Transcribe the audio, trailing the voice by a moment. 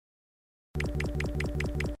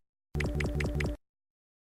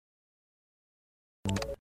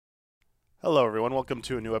Hello, everyone. Welcome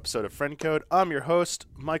to a new episode of Friend Code. I'm your host,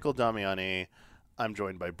 Michael Damiani. I'm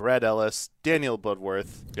joined by Brad Ellis, Daniel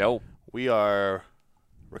Bloodworth. Yo. We are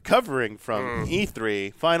recovering from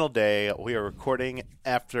E3, final day. We are recording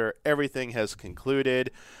after everything has concluded.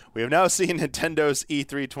 We have now seen Nintendo's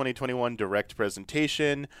E3 2021 Direct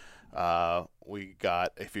presentation. We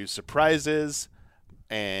got a few surprises,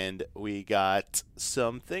 and we got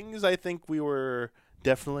some things I think we were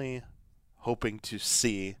definitely hoping to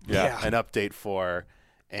see an update for,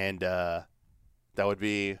 and that would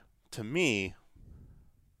be, to me,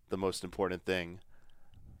 the most important thing,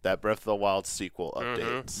 that Breath of the Wild sequel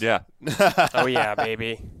update. Yeah. Oh, yeah,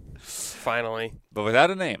 baby. Finally. But without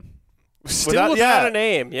a name. Still without a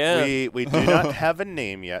name, yeah. We do not have a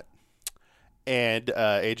name yet. And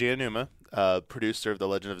Eiji Aonuma, producer of the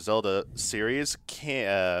Legend of Zelda series,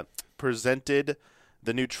 presented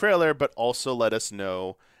the new trailer, but also let us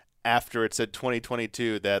know after it said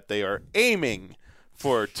 2022 that they are aiming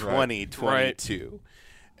for 2022. Right.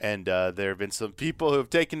 And there have been some people who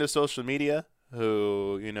have taken to social media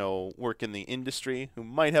who, work in the industry, who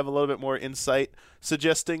might have a little bit more insight,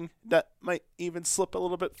 suggesting that might even slip a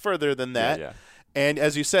little bit further than that. Yeah. And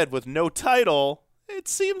as you said, with no title, it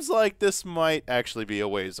seems like this might actually be a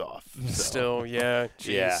ways off. So. Still, yeah.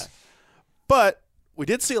 Jeez. Yeah. But we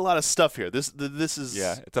did see a lot of stuff here. This is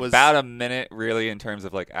it's about a minute really in terms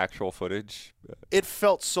of like actual footage. It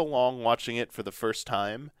felt so long watching it for the first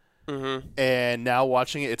time, and now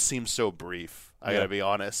watching it, it seems so brief. I gotta be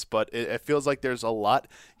honest, but it feels like there's a lot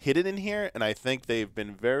hidden in here, and I think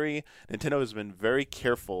Nintendo has been very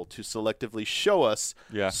careful to selectively show us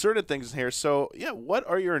certain things in here. So what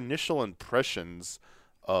are your initial impressions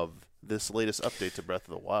of this latest update to Breath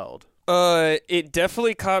of the Wild? It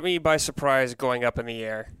definitely caught me by surprise going up in the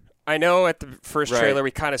air. I know at the first trailer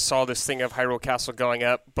we kind of saw this thing of Hyrule Castle going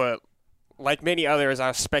up, but like many others, I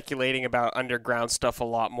was speculating about underground stuff a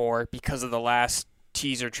lot more because of the last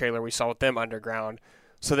teaser trailer we saw with them underground.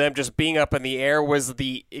 So them just being up in the air was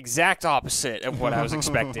the exact opposite of what I was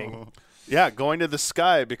expecting. Yeah, going to the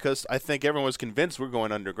sky, because I think everyone was convinced we're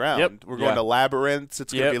going underground. Yep. We're going to labyrinths.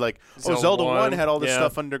 It's going to be like, Zelda 1 had all this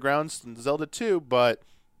stuff underground, and Zelda 2, but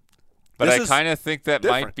I kind of think that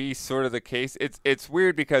different. might be sort of the case. It's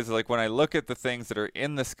weird because like when I look at the things that are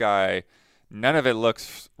in the sky, none of it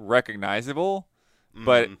looks recognizable.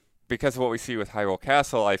 But because of what we see with Hyrule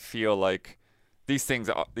Castle, I feel like these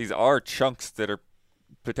are chunks that are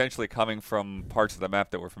potentially coming from parts of the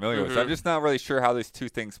map that we're familiar with. So I'm just not really sure how these two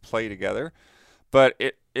things play together. But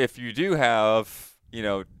if you do have,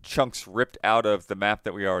 chunks ripped out of the map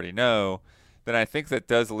that we already know, then I think that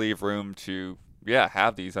does leave room to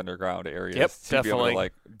have these underground areas to be able to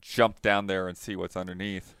like jump down there and see what's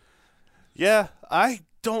underneath. Yeah, I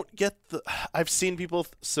don't get I've seen people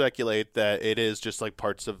speculate that it is just like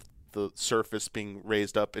parts of the surface being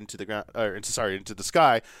raised up into the ground, into the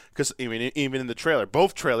sky. Because even in the trailer,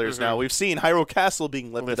 both trailers now, we've seen Hyrule Castle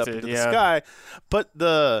being lifted up into the sky, but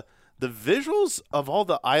the visuals of all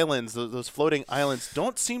the islands, those floating islands,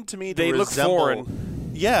 don't seem to me to resemble. Look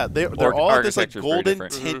foreign. Yeah, they're all this like golden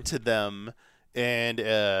tint to them. And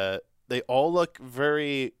they all look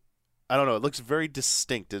very, I don't know, it looks very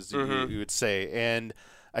distinct, as you would say. And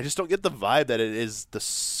I just don't get the vibe that it is the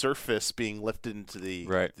surface being lifted into the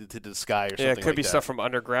sky or something. Yeah, it could be stuff from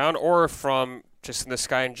underground or from just in the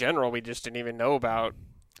sky in general we just didn't even know about.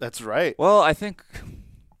 That's right. Well, I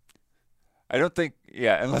don't think,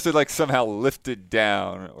 unless it like somehow lifted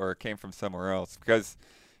down or it came from somewhere else, because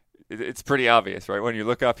it's pretty obvious, right? When you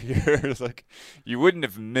look up here, it's like you wouldn't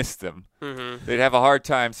have missed them. They'd have a hard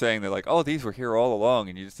time saying they're like, "Oh, these were here all along,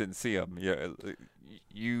 and you just didn't see them."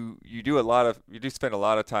 You do spend a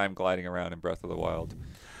lot of time gliding around in Breath of the Wild.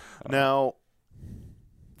 Now,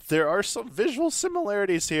 there are some visual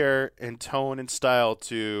similarities here in tone and style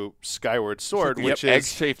to Skyward Sword, which is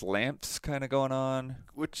egg-shaped lamps kind of going on,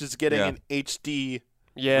 which is getting an HD.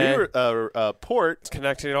 Port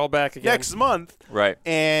connecting it all back again next month, right?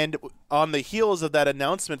 And on the heels of that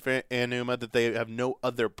announcement for Aonuma that they have no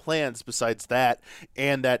other plans besides that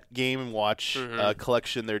and that Game & Watch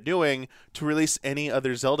collection they're doing to release any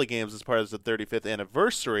other Zelda games as part of the 35th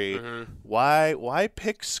anniversary, why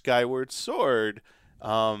pick Skyward Sword?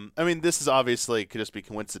 I mean, this is obviously could just be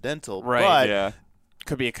coincidental, right? But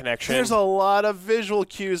could be a connection. There's a lot of visual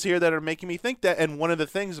cues here that are making me think that. And one of the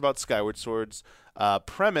things about Skyward Sword's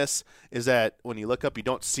premise is that when you look up, you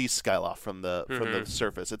don't see Skyloft from the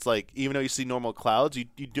surface. It's like even though you see normal clouds,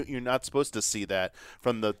 you're not supposed to see that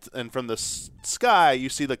from the sky. You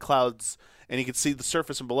see the clouds. And you can see the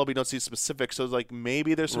surface and below, but you don't see specifics. So it's like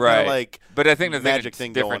maybe there's some kind of like but I think the magic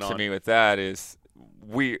thing thing different going on. To me with that is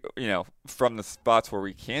we, from the spots where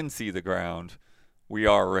we can see the ground, we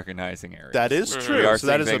are recognizing areas. That is true. We are so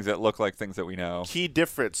seeing that is things that look like things that we know. key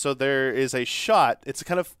difference. So there is a shot. It's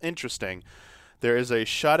kind of interesting. There is a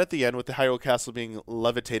shot at the end with the Hyrule Castle being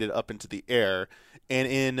levitated up into the air, and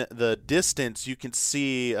in the distance you can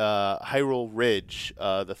see Hyrule Ridge,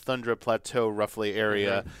 the Thundra Plateau roughly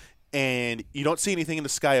area, and you don't see anything in the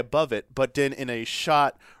sky above it. But then in a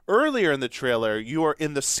shot earlier in the trailer, you are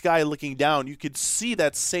in the sky looking down. You could see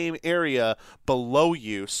that same area below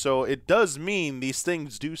you. So it does mean these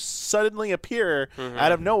things do suddenly appear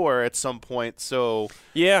out of nowhere at some point. So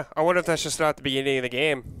yeah, I wonder if that's just not the beginning of the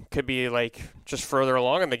game. Could be like just further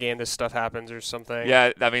along in the game this stuff happens or something.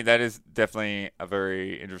 Yeah, I mean, that is definitely a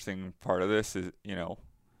very interesting part of this is,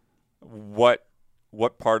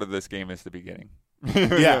 what part of this game is the beginning?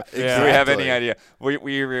 yeah, exactly. Do we have any idea? We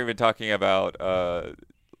were even talking about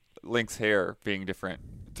Link's hair being different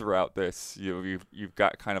throughout this. You've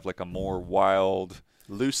got kind of like a more wild,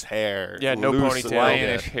 loose hair. Yeah, no loose ponytail.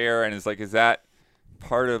 lionish hair, and it's like, is that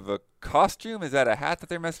part of a costume? Is that a hat that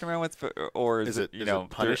they're messing around with, or is it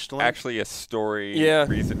punished Link? actually a story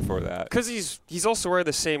reason for that? Because he's also wearing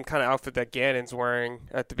the same kind of outfit that Ganon's wearing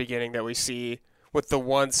at the beginning that we see, with the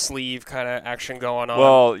one sleeve kind of action going on.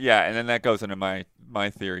 Well, yeah, and then that goes into my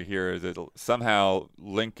theory here is that somehow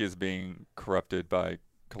Link is being corrupted by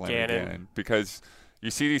Calamity Ganon, because you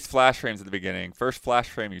see these flash frames at the beginning. First flash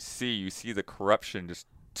frame you see the corruption just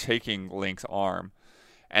taking Link's arm.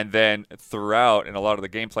 And then throughout, in a lot of the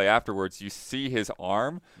gameplay afterwards, you see his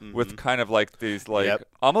arm with kind of like these,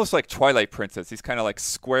 almost like Twilight Princess. These kind of like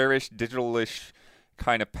squarish, digitalish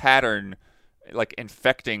kind of pattern, like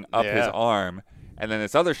infecting up his arm. And then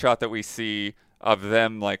this other shot that we see of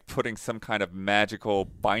them like putting some kind of magical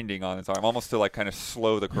binding on his arm, almost to like kind of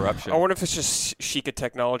slow the corruption. I wonder if it's just Sheikah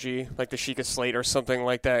technology, like the Sheikah Slate or something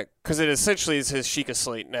like that, because it essentially is his Sheikah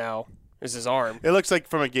Slate now. Is his arm. It looks like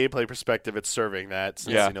from a gameplay perspective it's serving that,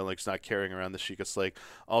 since Link's not carrying around the Sheikah Slate.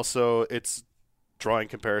 Also, it's drawing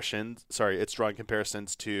comparisons to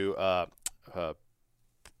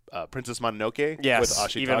Princess Mononoke with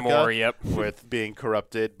Ashitaka, even more, with being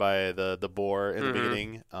corrupted by the boar in the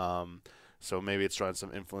beginning. So maybe it's drawing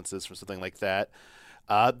some influences from something like that.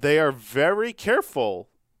 They are very careful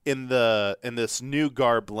in this new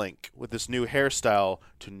garb Link with this new hairstyle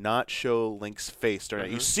to not show Link's face during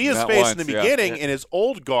it. You see his face in the beginning in his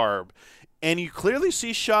old garb, and you clearly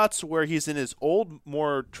see shots where he's in his old,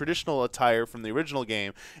 more traditional attire from the original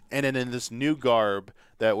game, and then in this new garb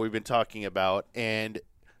that we've been talking about. And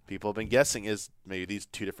people have been guessing, is maybe these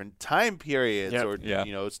two different time periods, or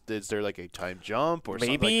is there like a time jump or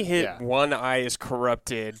something? Maybe his one eye is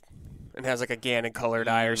corrupted and has like a Ganon-colored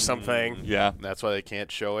eye or something. Yeah. That's why they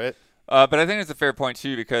can't show it. But I think it's a fair point,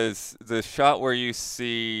 too, because the shot where you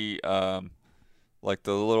see like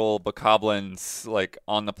the little bokoblins like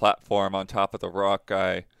on the platform on top of the rock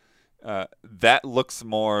guy, that looks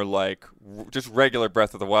more like just regular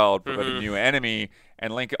Breath of the Wild, but a new enemy,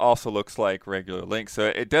 and Link also looks like regular Link. So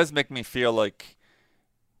it does make me feel like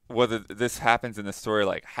whether this happens in the story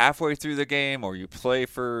like halfway through the game, or you play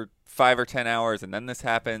for 5 or 10 hours and then this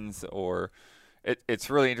happens, or it's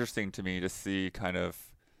really interesting to me to see kind of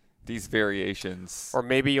these variations. Or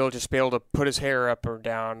maybe you'll just be able to put his hair up or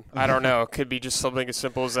down. I don't know. It could be just something as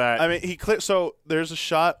simple as that. I mean, so there's a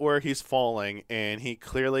shot where he's falling, and he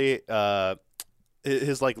clearly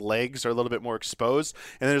his like legs are a little bit more exposed,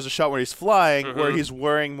 and then there's a shot where he's flying where he's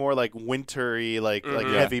wearing more like wintry, like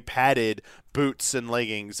heavy padded boots and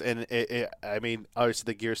leggings, and I mean, obviously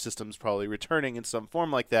the gear system's probably returning in some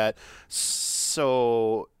form like that.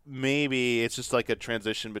 So maybe it's just like a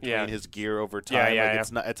transition between his gear over time.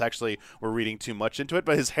 It's not. It's actually, we're reading too much into it,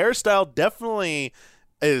 but his hairstyle definitely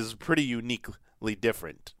is pretty uniquely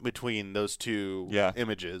different between those two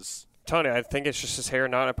images. Tony, I think it's just his hair,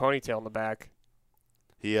 not a ponytail in the back.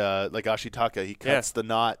 He like Ashitaka, he cuts the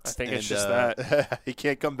knot. I think it's just that he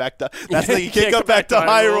can't come back to. That's the thing. He can't come back to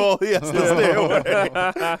Hyrule. He has to stay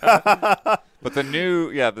away. But the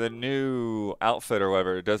new outfit or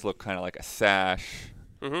whatever, it does look kind of like a sash.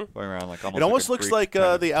 Going around like almost. It almost like looks like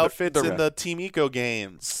the outfits in the Team Eco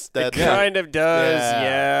games. It kind of does.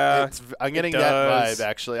 Yeah. I'm getting that vibe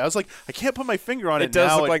actually. I was like, I can't put my finger on it. It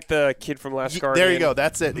does look like the kid from Last Guardian. There you go.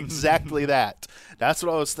 That's it. Exactly that. That's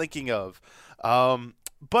what I was thinking of.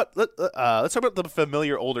 But let's talk about the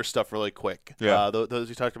familiar older stuff really quick. Yeah. Those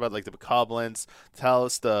you talked about, like the bokoblins,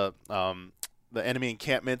 Talus, the enemy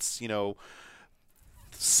encampments.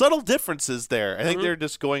 Subtle differences there. I think they're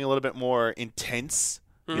just going a little bit more intense.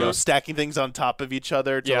 Stacking things on top of each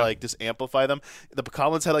other to like just amplify them. The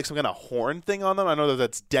bokoblins had like some kind of horn thing on them. I don't know if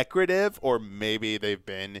that's decorative or maybe they've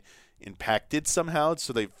been impacted somehow,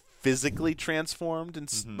 so they physically transformed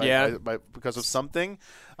because of something.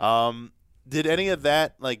 Did any of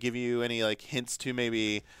that like give you any like hints to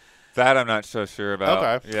maybe? That I'm not so sure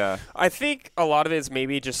about. Okay. Yeah. I think a lot of it is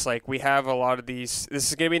maybe just like we have a lot of these. This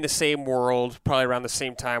is going to be in the same world, probably around the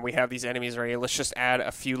same time. We have these enemies already. Let's just add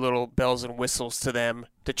a few little bells and whistles to them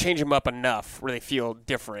to change them up enough where they feel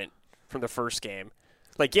different from the first game.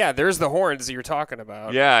 Like, yeah, there's the horns that you're talking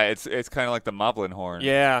about. Yeah, it's kind of like the Moblin horn.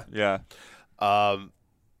 Yeah. Yeah.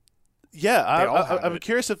 I'm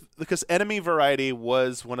curious because enemy variety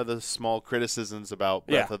was one of the small criticisms about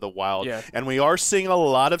Breath of the Wild, and we are seeing a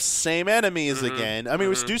lot of same enemies again. I mean,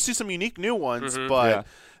 we do see some unique new ones, but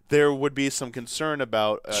there would be some concern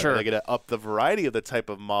about they get to up the variety of the type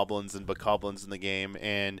of moblins and bokoblins in the game,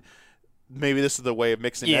 and maybe this is the way of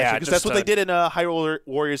mixing that because that's what they did in Hyrule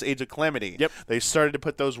Warriors: Age of Calamity. Yep, they started to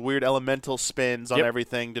put those weird elemental spins on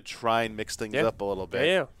everything to try and mix things up a little bit.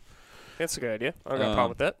 Yeah. That's a good idea. I don't got a problem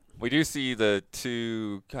with that. We do see the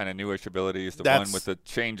two kind of newish abilities. One with the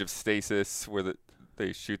change of stasis where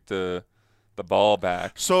they shoot the ball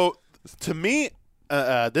back. So, to me,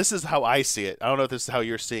 this is how I see it. I don't know if this is how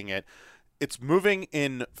you're seeing it. It's moving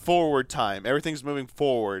in forward time. Everything's moving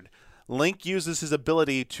forward. Link uses his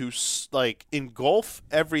ability to engulf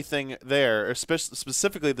everything there,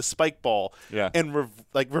 specifically the spike ball, and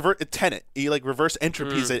revert tenet. He reverse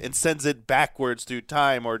entropies it and sends it backwards through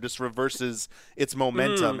time, or just reverses its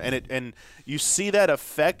momentum. And you see that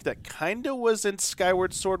effect that kind of was in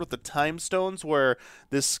Skyward Sword with the time stones, where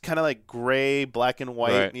this kind of like gray, black and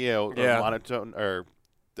white, monotone or.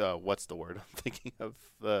 What's the word I'm thinking of?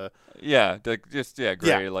 Gray,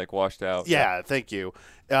 like washed out. Yeah, thank you.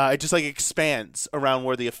 It just like expands around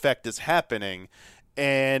where the effect is happening,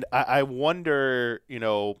 and I wonder,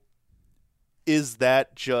 is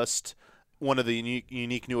that just one of the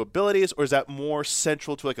unique new abilities, or is that more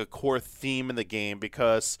central to like a core theme in the game?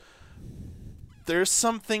 Because there's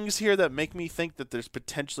some things here that make me think that there's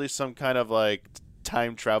potentially some kind of like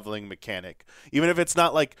time traveling mechanic, even if it's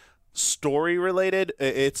not like story related.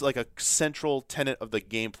 It's like a central tenet of the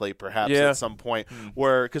gameplay perhaps at some point,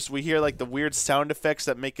 where because we hear like the weird sound effects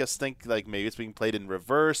that make us think like maybe it's being played in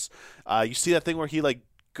reverse. You see that thing where he like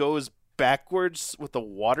goes backwards with the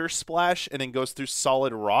water splash and then goes through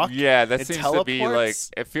solid rock. Yeah, that seems to be like,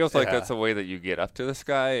 it feels like that's a way that you get up to the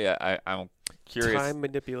sky. I'm curious time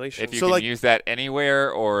manipulation if you can use that anywhere,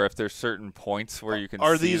 or if there's certain points where you can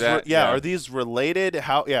see that. Are these related?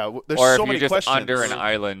 How? Yeah, there's or so if many you're just questions. under an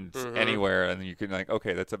island anywhere, and you can like,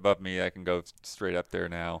 okay, that's above me, I can go straight up there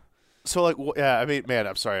now. So like, I mean, man,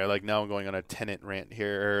 I'm sorry. Like now I'm going on a Tenet rant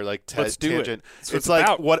here, or like Let's do tangent. It. It's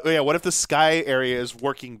like what if the sky area is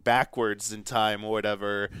working backwards in time or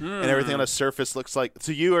whatever, and everything on the surface looks like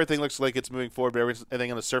to you everything looks like it's moving forward, but everything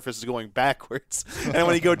on the surface is going backwards. And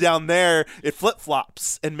when you go down there, it flip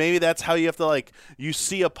flops, and maybe that's how you have to like you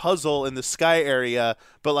see a puzzle in the sky area,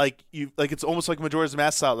 but like it's almost like Majora's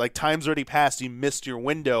Mask out. Like time's already passed, you missed your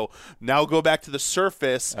window. Now go back to the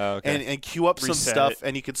surface and queue up some stuff,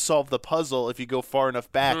 and you can solve the puzzle if you go far enough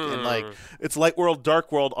back. And like it's Light World, Dark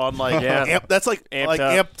World on like that's like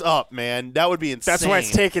amped up, man. That would be insane. That's why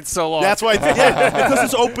it's taking so long. That's why because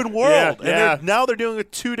it's open world. And now they're doing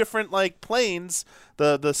two different like planes,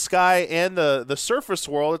 the sky and the surface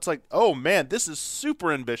world. It's like, oh man, this is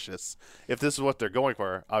super ambitious. If this is what they're going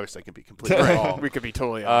for, obviously I could be completely wrong. We could be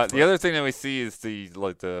totally off. The other thing that we see is the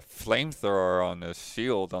flamethrower on the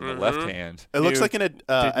shield on the left hand. It looks like an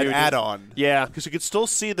add-on. Yeah, because you could still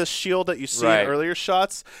see the shield that you see in earlier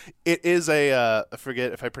shots. It is I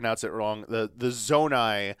forget if I pronounce it wrong. The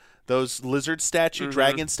Zonai, those lizard statue,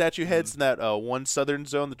 dragon statue heads in that one southern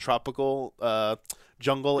zone, the tropical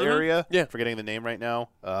jungle area. Yeah, forgetting the name right now.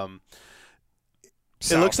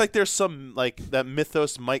 It looks like there's some like that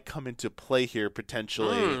mythos might come into play here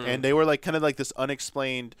potentially, and they were like kind of like this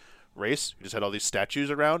unexplained race who just had all these statues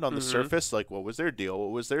around on the surface. Like, what was their deal?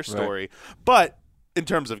 What was their story? But in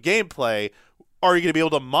terms of gameplay, are you going to be able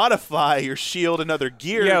to modify your shield and other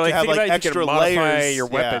gear to have like extra layers? Your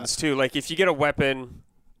weapons too. Like if you get a weapon,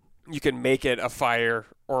 you can make it a fire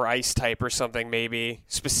or ice type or something maybe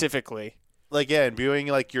specifically. Like imbuing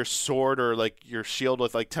like your sword or like your shield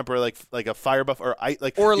with like temporary like a fire buff or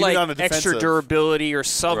like on a extra durability or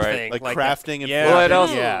something like crafting and well, it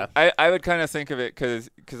also I would kind of think of it because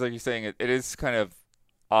like you're saying it is kind of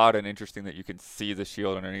odd and interesting that you can see the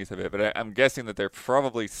shield underneath of it, but I'm guessing that they're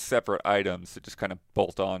probably separate items that just kind of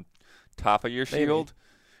bolt on top of your shield.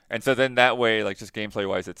 And so then that way, like just gameplay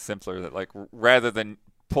wise, it's simpler that like rather than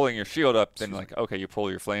pulling your shield up, then like okay, you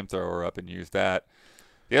pull your flamethrower up and use that.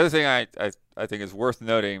 The other thing I think is worth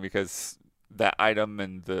noting, because that item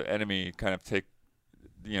and the enemy kind of take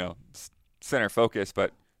center focus,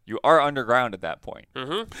 but you are underground at that point.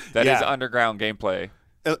 Mm-hmm. That is underground gameplay.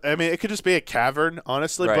 I mean, it could just be a cavern,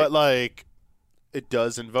 honestly, Right. but like it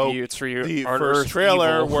does invoke It's for you, the on first Earth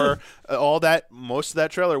trailer evil. where most of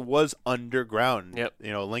that trailer was underground. Yep.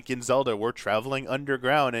 Link and Zelda were traveling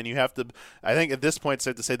underground, and you have to. I think at this point, it's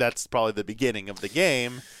safe to say that's probably the beginning of the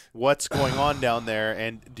game. What's going on down there,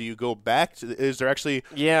 and do you go back to? Is there actually?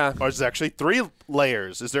 Yeah. Or is there actually 3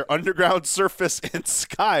 layers? Is there underground, surface, and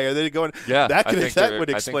sky? Are they going? Yeah, that I think would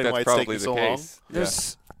explain why it's taking so long.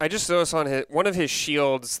 There's, I just noticed on one of his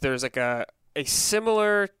shields, there's like a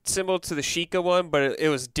similar symbol to the Sheikah one, but it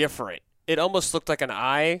was different. It almost looked like an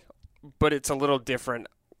eye, but it's a little different.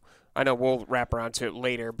 I know we'll wrap around to it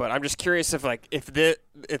later, but I'm just curious if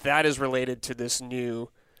that is related to this new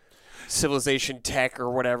civilization tech or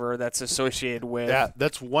whatever that's associated with. Yeah,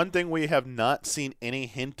 that's one thing we have not seen any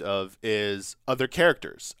hint of is other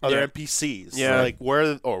characters, other NPCs. Yeah. Like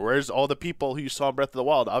where's all the people who you saw in Breath of the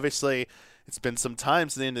Wild? Obviously, it's been some time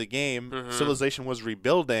since the end of the game. Mm-hmm. Civilization was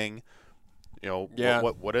rebuilding.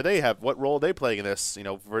 What do they have? What role are they playing in this?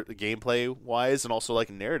 For gameplay wise and also like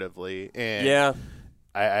narratively. And Yeah.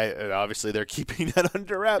 I obviously they're keeping that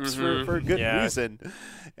under wraps for good reason,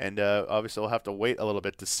 and obviously we'll have to wait a little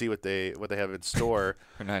bit to see what they have in store.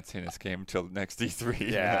 We're not seeing this game until next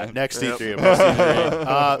E3. Yeah, next E3. Next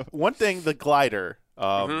E3. One thing, the glider.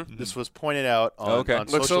 This was pointed out on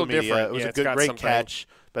Looks social a little media. different. It was Yeah, a it's got great something. catch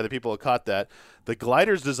by the people who caught that. The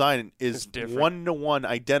glider's design is different. 1-to-1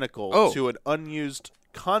 identical to an unused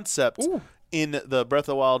concept in the Breath of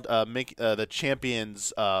the Wild the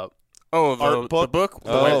Champions art book. The book?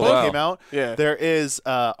 The white book wow. came out. Yeah. There is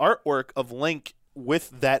artwork of Link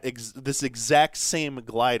with that this exact same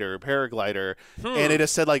paraglider, and it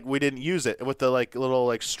has said like we didn't use it with the like little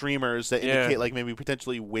like streamers that indicate like maybe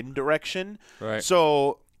potentially wind direction. Right.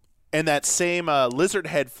 So, and that same lizard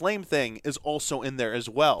head flame thing is also in there as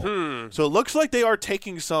well. So it looks like they are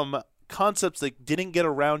taking some concepts they didn't get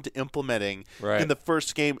around to implementing in the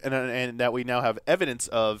first game, and that we now have evidence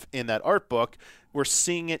of in that art book. We're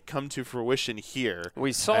seeing it come to fruition here.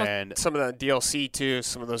 We saw some of that DLC too.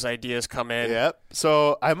 Some of those ideas come in. Yep.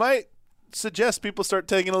 So I might suggest people start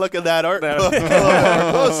taking a look at that art book a little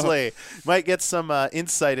more closely. Might get some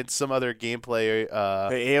insight into some other gameplay.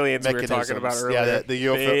 The aliens we were talking about earlier. Yeah, the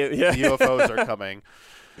UFOs are coming.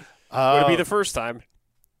 Would it be the first time?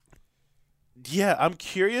 Yeah, I'm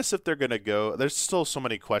curious if they're going to go. There's still so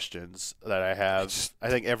many questions that I have. I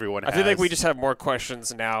think everyone has. I feel like we just have more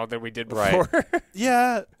questions now than we did before. Right.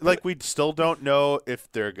 Yeah, like we still don't know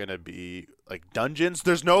if they're going to be like dungeons.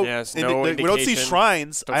 There's no, no we don't see indication.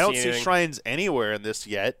 shrines. Don't I don't see see anything. shrines anywhere in this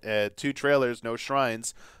yet. 2 trailers, no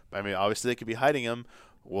shrines. I mean, obviously they could be hiding them.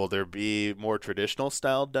 Will there be more traditional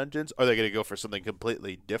style dungeons? Are they going to go for something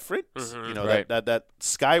completely different? Right. that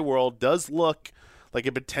Sky World does look like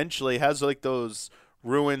it potentially has like those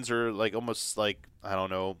ruins or like almost like I don't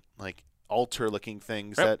know, like altar looking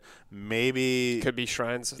things that maybe Could be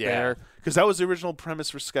shrines there. because that was the original premise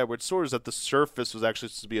for Skyward Sword, is that the surface was actually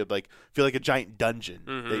supposed to be feel like a giant dungeon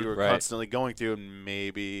that you were constantly going through, and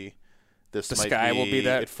maybe this The might sky be will be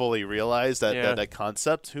that. it fully realized that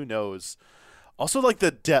concept. Who knows? Also, like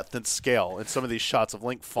the depth and scale in some of these shots of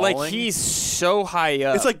Link falling. Like he's so high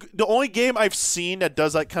up. It's like the only game I've seen that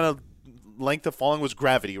does that kind of length of falling was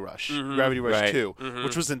Gravity Rush. Gravity Rush 2,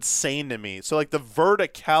 which was insane to me. So like the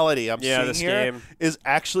verticality I'm seeing this here game. is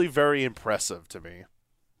actually very impressive to me.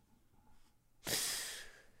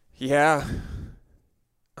 Yeah.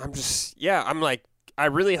 I'm like, I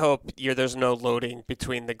really hope there's no loading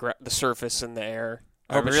between the surface and the air.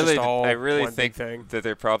 I hope it's just all really one big think thing. that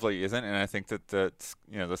there probably isn't, and I think that the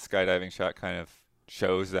skydiving shot kind of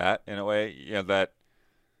shows that in a way. That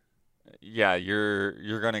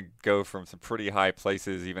you're gonna go from some pretty high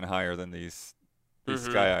places, even higher than these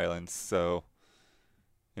sky islands. So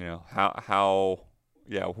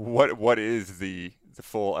what is the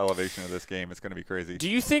full elevation of this game? It's gonna be crazy. Do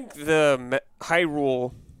you think the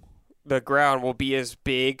Hyrule, the ground, will be as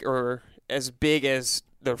big or as big as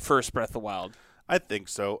the first Breath of the Wild? I think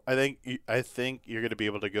so. I think you're going to be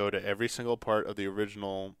able to go to every single part of the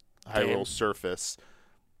original Hyrule surface.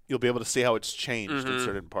 You'll be able to see how it's changed in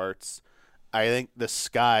certain parts. I think the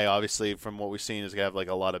sky, obviously, from what we've seen, is going to have like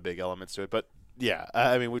a lot of big elements to it. But yeah,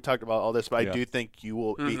 I mean, we talked about all this, but I do think you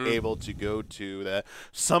will be able to go to that.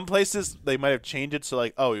 Some places they might have changed it, so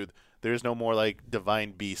like, there's no more like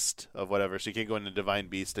Divine Beast of whatever, so you can't go into Divine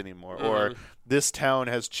Beast anymore. Or this town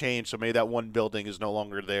has changed, so maybe that one building is no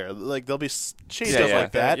longer there. Like there'll be changes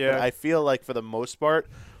like that. Yeah. But I feel like for the most part,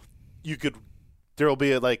 there will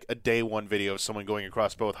be like a day one video of someone going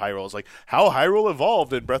across both Hyrule's, like how Hyrule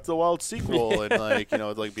evolved in Breath of the Wild sequel, and like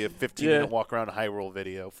like be a 15-minute walk around Hyrule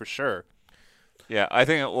video for sure. Yeah, I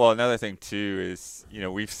think. Well, another thing too is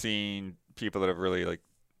we've seen people that have really like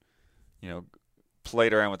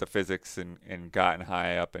played around with the physics and gotten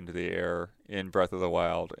high up into the air in Breath of the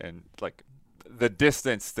Wild, and like the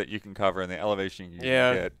distance that you can cover and the elevation you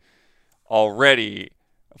can get already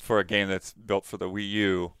for a game that's built for the Wii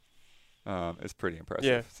U is pretty impressive.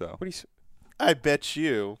 Yeah. So I bet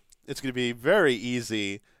you it's going to be very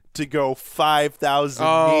easy to go 5,000 meters.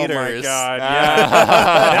 Oh my God! Yeah,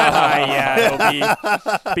 that high, yeah,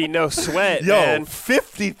 it'll be no sweat. Yo, man.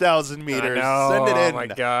 50,000 meters. I know. Send it in. Oh my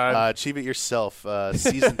God! Achieve it yourself.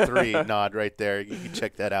 Season 3 nod right there. You can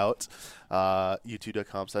check that out.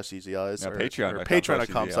 YouTube.com/EasyAllies or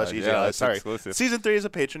Patreon.com/EasyAllies. Sorry, exclusive. Season 3 is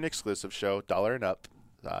a patron exclusive show, $1 and up.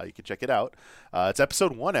 You can check it out. It's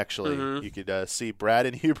episode 1, actually. Mm-hmm. You could see Brad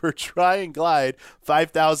and Hubert try and glide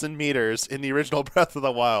 5,000 meters in the original Breath of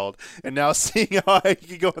the Wild, and now seeing how you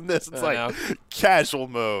can go in this, it's like casual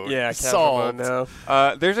mode. Yeah, solved. casual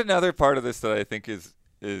mode. There's another part of this that I think is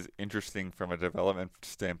interesting from a development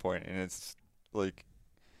standpoint, and it's like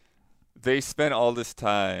they spent all this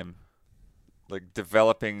time like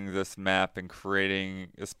developing this map and creating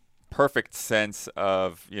this perfect sense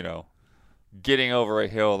of getting over a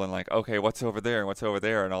hill and like, okay, what's over there and what's over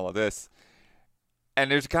there and all of this.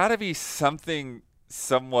 And there's got to be something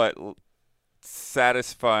somewhat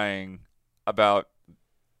satisfying about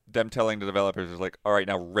them telling the developers, like, all right,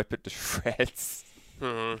 now rip it to shreds.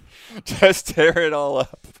 Mm-hmm. Just tear it all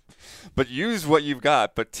up. But use what you've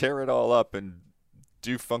got, but tear it all up and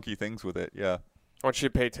do funky things with it. Yeah. I want you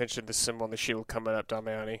to pay attention to the symbol on the shield coming up,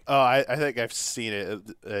 Damiani. Oh, I think I've seen it.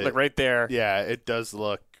 Like right there. Yeah, it does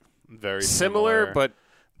look very similar, but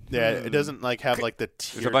yeah, it doesn't like have like the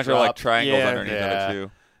teardrop. There's a bunch of like triangles underneath of it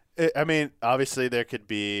too. I mean, obviously there could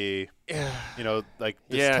be, like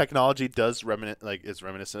this technology is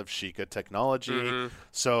reminiscent of Sheikah technology. Mm-hmm.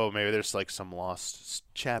 So maybe there's like some lost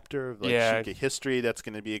chapter of like Sheikah history that's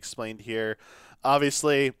going to be explained here.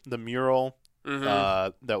 Obviously, the mural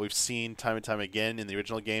that we've seen time and time again in the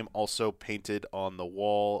original game, also painted on the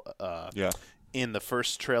wall. In the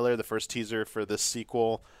first trailer, the first teaser for this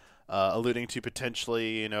sequel. Alluding to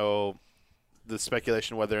potentially, the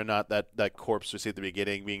speculation whether or not that corpse we see at the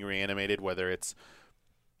beginning being reanimated, whether it's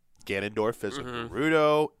Ganondorf as a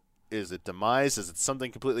Gerudo, is it Demise, is it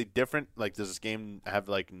something completely different? Like, does this game have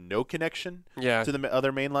like no connection to the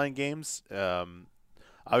other mainline games?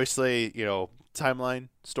 Obviously, timeline,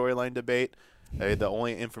 storyline debate. The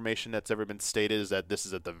only information that's ever been stated is that this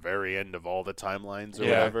is at the very end of all the timelines or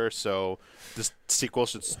whatever. So this sequel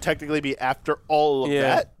should technically be after all of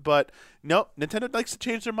that. But no, Nintendo likes to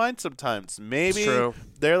change their mind sometimes. Maybe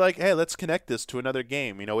they're like, hey, let's connect this to another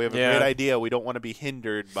game. We have a great idea. We don't want to be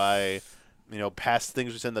hindered by past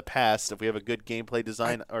things we said in the past. If we have a good gameplay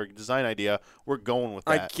design or design idea, we're going with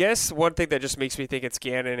that. I guess one thing that just makes me think it's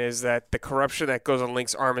Ganon is that the corruption that goes on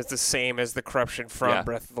Link's arm is the same as the corruption from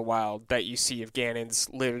Breath of the Wild that you see of Ganon's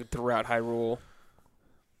lived throughout Hyrule.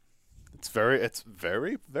 It's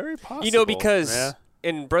very, very possible. Because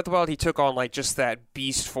in Breath of the Wild he took on like just that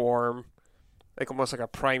beast form, like almost like a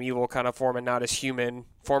primeval kind of form, and not his human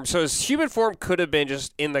form. So his human form could have been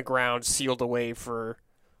just in the ground, sealed away for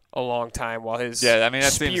a long time while his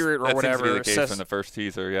spirit or whatever seems to be the case from the first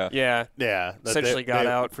teaser. Essentially got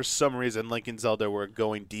out. For some reason, Link and Zelda were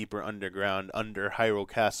going deeper underground under Hyrule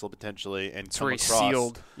Castle potentially, and come across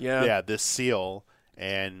sealed. This seal.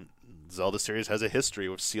 And Zelda series has a history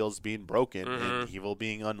with seals being broken and evil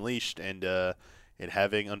being unleashed, and it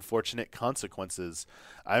having unfortunate consequences.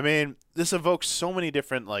 I mean, this evokes so many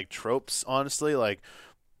different like tropes. Honestly, like.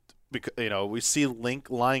 Because, we see Link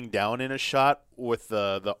lying down in a shot with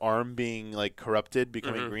the arm being like corrupted,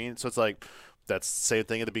 becoming green. So it's like that's the same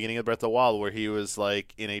thing at the beginning of Breath of the Wild, where he was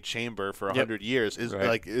like in a chamber for 100 years.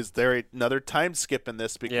 Is there another time skip in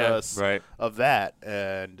this because of that?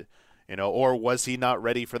 And or was he not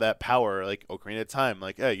ready for that power? Like Ocarina of Time,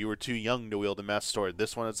 like you were too young to wield a Master Sword.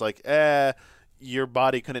 This one is like your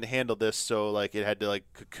body couldn't handle this, so like it had to like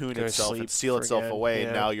cocoon itself and seal itself away.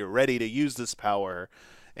 And now you're ready to use this power.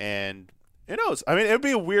 And who knows? I mean, it would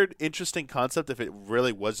be a weird, interesting concept if it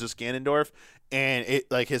really was just Ganondorf, and it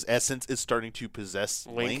like his essence is starting to possess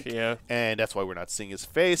Link, and that's why we're not seeing his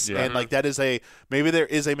face. And like that is maybe there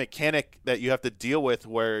is a mechanic that you have to deal with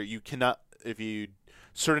where you cannot,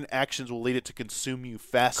 certain actions will lead it to consume you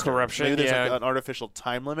faster. Corruption. Maybe there's like an artificial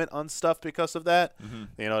time limit on stuff because of that.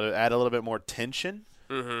 To add a little bit more tension.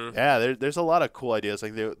 Yeah, there's a lot of cool ideas.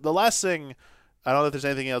 Like the last thing. I don't know if there's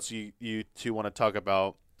anything else you two want to talk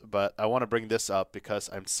about but I want to bring this up because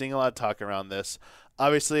I'm seeing a lot of talk around this.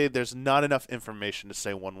 Obviously, there's not enough information to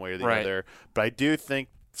say one way or the other, but I do think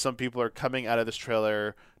some people are coming out of this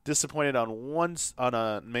trailer disappointed on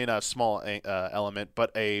maybe not a small element,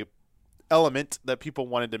 but a element that people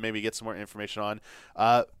wanted to maybe get some more information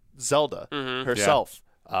on. Zelda herself.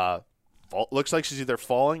 Looks like she's either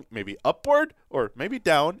falling maybe upward or maybe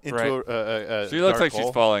down into a she looks like hole.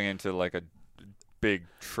 She's falling into like a big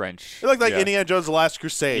trench. It looked like Indiana Jones' The Last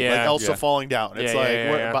Crusade, like Elsa falling down. It's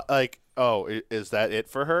is that it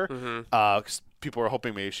for her? 'Cause people are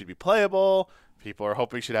hoping maybe she'd be playable. People are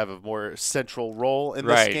hoping she'd have a more central role in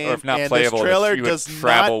this game. Or if not and playable, this trailer you would does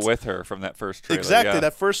travel not, with her from that first trailer. Exactly.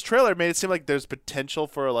 That first trailer made it seem like there's potential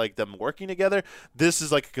for like them working together. This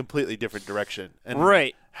is like a completely different direction. And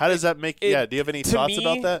how does that make do you have any thoughts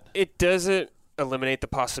about that? It doesn't eliminate the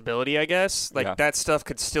possibility, I guess. Like that stuff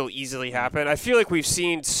could still easily happen. I feel like we've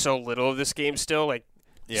seen so little of this game still, like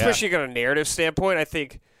especially on a narrative standpoint. I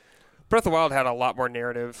think Breath of the Wild had a lot more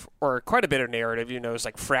narrative, or quite a bit of narrative, it's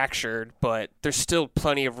like fractured, but there's still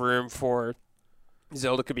plenty of room for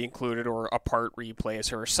Zelda could be included, or a part where you play as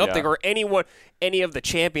her or something, or any of the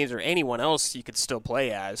champions or anyone else you could still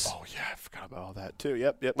play as. Oh yeah, I forgot about all that too.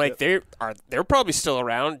 Yep. Like they're probably still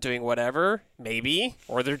around doing whatever, maybe,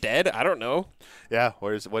 or they're dead. I don't know. Yeah,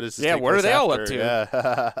 what is this? Yeah, what are they all up to?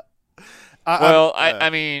 Yeah. I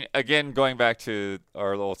mean, again, going back to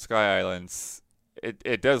our little Sky Islands.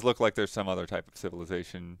 It does look like there's some other type of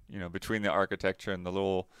civilization, between the architecture and the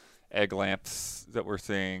little egg lamps that we're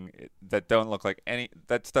seeing that don't look like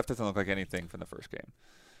that stuff doesn't look like anything from the first game.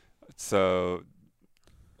 So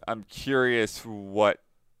I'm curious what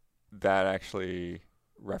that actually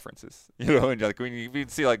references, and like when you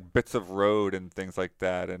see like bits of road and things like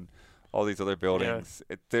that and all these other buildings,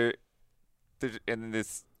 and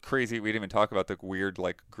this crazy, we didn't even talk about the weird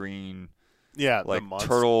like green like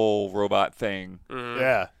turtle robot thing.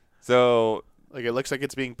 Yeah. So like it looks like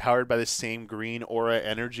it's being powered by the same green aura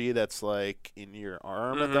energy that's like in your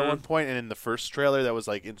arm at that one point, and in the first trailer that was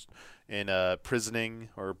like in prisoning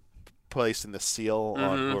or placed in the seal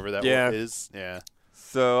on whoever that is. Yeah.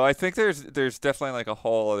 So I think there's definitely like a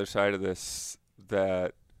whole other side of this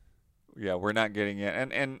that we're not getting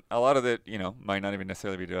yet, and a lot of it might not even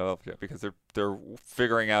necessarily be developed yet because they're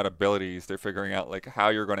figuring out abilities, they're figuring out like how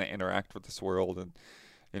you're going to interact with this world, and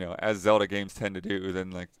as Zelda games tend to do,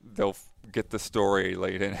 then like they'll get the story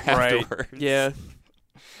laid in afterwards. Yeah.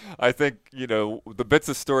 I think the bits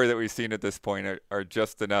of story that we've seen at this point are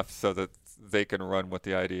just enough so that they can run with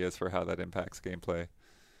the ideas for how that impacts gameplay.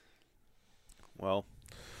 Well,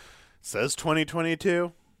 says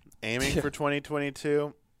 2022, aiming for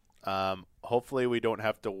 2022. Hopefully we don't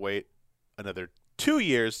have to wait another 2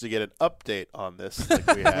 years to get an update on this like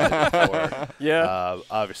we had before.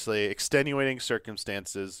 Obviously, extenuating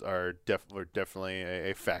circumstances are definitely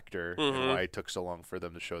a factor in why it took so long for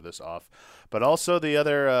them to show this off. But also the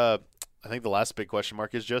other, I think the last big question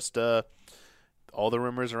mark is just all the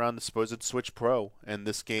rumors around the supposed Switch Pro and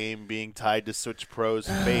this game being tied to Switch Pro's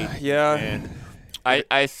fate. And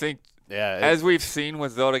I think as we've seen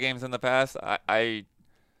with Zelda games in the past, I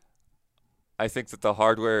think that the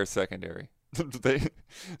hardware is secondary.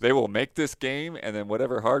 They will make this game, and then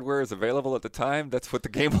whatever hardware is available at the time, that's what the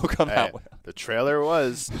game will come out with. The trailer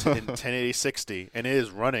was in 1080 60, and it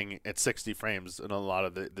is running at 60 frames in a lot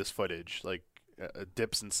of this footage. Like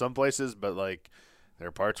dips in some places, but like there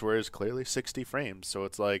are parts where it's clearly 60 frames. So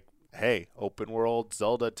it's like, hey, open world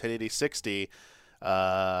Zelda 1080 60.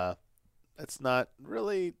 It's not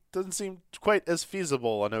really, doesn't seem quite as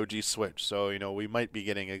feasible on OG Switch. So, we might be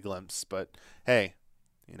getting a glimpse. But, hey,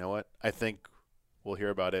 you know what? I think we'll hear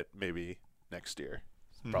about it maybe next year.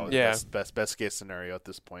 Probably the best case scenario at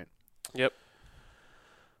this point. Yep.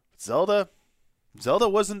 Zelda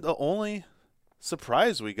wasn't the only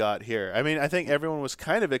surprise we got here. I mean, I think everyone was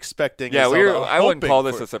kind of expecting. Yeah, I wouldn't call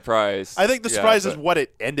this a surprise. I think the surprise is what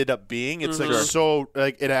it ended up being. It's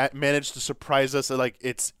it managed to surprise us. Like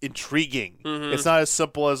it's intriguing. It's not as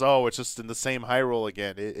simple as it's just in the same Hyrule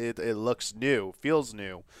again. It looks new, feels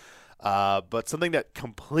new, but something that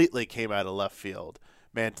completely came out of left field.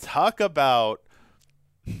 Man, talk about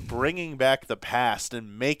bringing back the past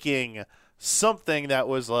and making something that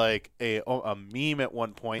was like a meme at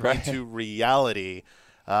one point into reality,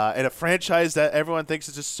 and a franchise that everyone thinks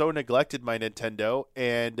is just so neglected by Nintendo,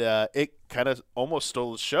 and it kind of almost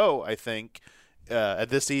stole the show, I think, at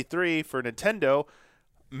this E3 for Nintendo.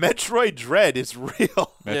 Metroid Dread is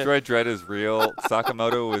real. Metroid Dread is real.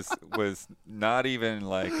 Sakamoto was not even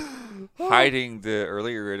like hiding the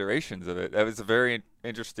earlier iterations of it. That was a very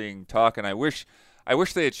interesting talk, and I wish I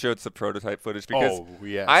wish they had showed some prototype footage because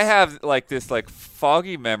yes. I have like this like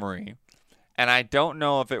foggy memory, and I don't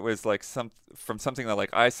know if it was like from something that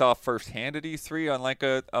like I saw firsthand at E3 on like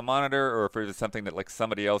a monitor, or if it was something that like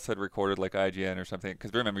somebody else had recorded, like IGN or something.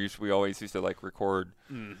 Because remember, we always used to like record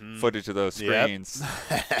footage of those screens,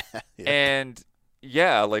 Yep. and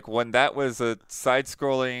yeah, like when that was a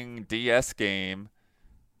side-scrolling DS game,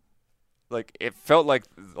 like it felt like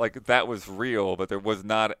that was real, but there was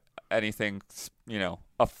not anything,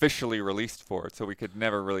 officially released for it, so we could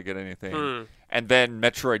never really get anything. And then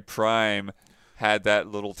Metroid Prime had that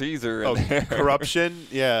little teaser. Corruption,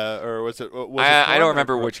 yeah, or was it? I don't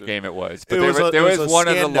remember which game it was, but there was one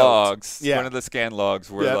of the logs, one of the scan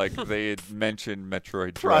logs where like they had mentioned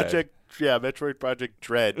Metroid Dread. Metroid Project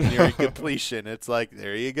Dread nearing completion. It's like,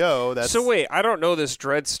 there you go. So wait, I don't know this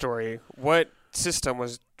Dread story. What system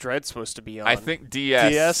was Dread supposed to be on? I think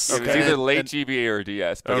DS. It was either late GBA or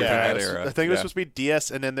DS, but in that era. I think it was supposed to be DS,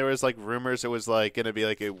 and then there was like rumors it was like going to be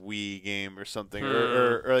like a Wii game or something,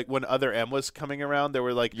 or like when Other M was coming around, there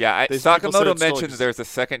were like Sakamoto mentioned there's a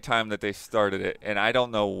second time that they started it, and I don't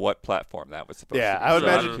know what platform that was supposed to be. Yeah, I would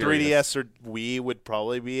imagine 3DS or Wii would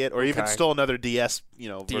probably be it, or even still another DS,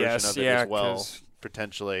 version of it as well,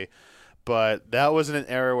 potentially. But that was in an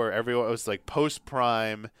era where everyone was like post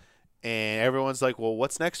Prime. And everyone's like, well,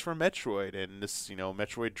 what's next for Metroid? And this,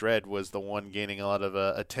 Metroid Dread was the one gaining a lot of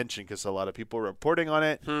attention because a lot of people were reporting on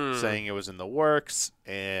it, saying it was in the works,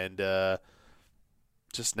 and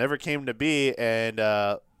just never came to be. And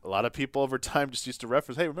a lot of people over time just used to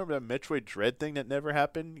reference, hey, remember that Metroid Dread thing that never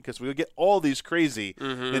happened? Because we would get all these crazy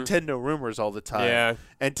Nintendo rumors all the time. Yeah.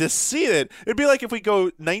 And to see it, it'd be like if we go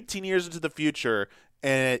 19 years into the future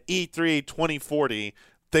and at E3 2040,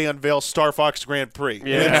 they unveil Star Fox Grand Prix.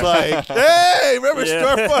 Yeah. And it's like, hey, remember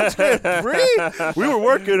Star Fox Grand Prix? We were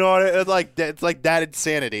working on it. It's like that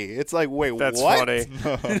insanity. It's like, wait, that's what?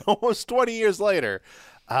 Funny. Almost 20 years later.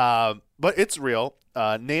 But it's real.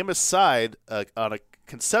 Name aside, on a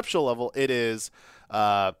conceptual level, it is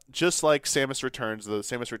just like Samus Returns, the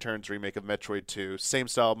Samus Returns remake of Metroid 2. Same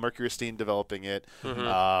style, Mercury developing it.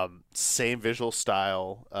 Same visual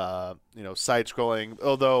style, side-scrolling,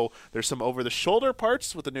 although there's some over-the-shoulder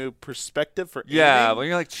parts with a new perspective for aiming. When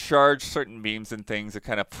you like charge certain beams and things, it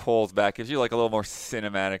kind of pulls back, gives you like a little more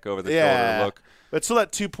cinematic over-the-shoulder look. But still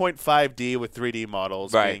that 2.5D with 3D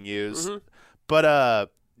models being used. But,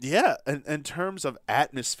 in terms of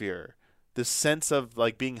atmosphere, the sense of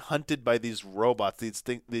like being hunted by these robots, these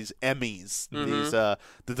Emmys, these the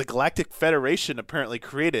Galactic Federation apparently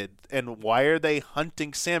created, and why are they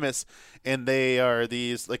hunting Samus? And they are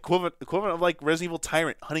these like equivalent of like Resident Evil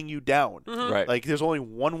Tyrant hunting you down. Right. Like there's only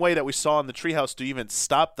one way that we saw in the treehouse to even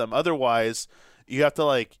stop them. Otherwise, you have to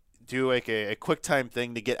like do like a quick time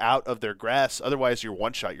thing to get out of their grasp. Otherwise, you're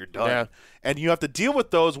one shot, you're done. Yeah. And you have to deal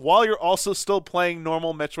with those while you're also still playing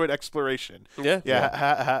normal Metroid exploration. They're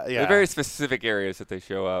very specific areas that they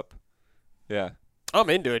show up. Yeah. I'm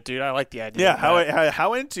into it, dude. I like the idea. Yeah,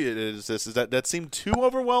 how into it is this? Is that seem too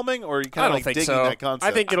overwhelming, or are you kind of like digging that concept?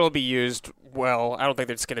 I think it'll be used well. I don't think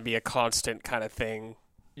it's going to be a constant kind of thing.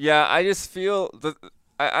 Yeah, I just feel that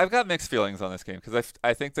I've got mixed feelings on this game because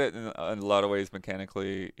I think that in a lot of ways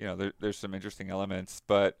mechanically, there's some interesting elements.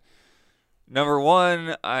 But number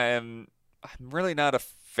one, I'm really not a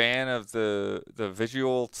fan of the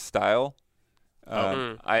visual style.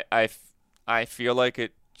 I feel like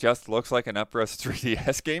it just looks like an Upres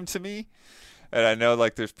 3DS game to me. And I know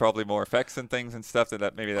like there's probably more effects and things and stuff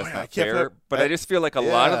that maybe that's not fair. But I just feel like a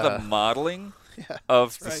lot of the modeling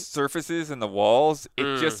of the surfaces and the walls,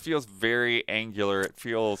 it just feels very angular. It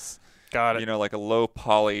feels, like a low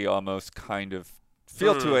poly almost kind of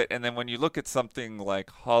feel to it. And then when you look at something like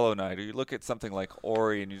Hollow Knight, or you look at something like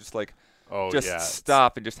Ori, and you just like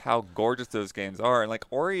stop and just how gorgeous those games are. And like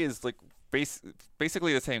Ori is like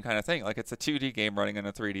basically the same kind of thing. Like it's a 2D game running on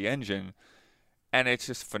a 3D engine. And it's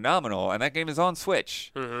just phenomenal. And that game is on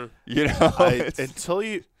Switch. Until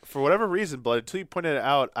you, for whatever reason, Blood, until you pointed it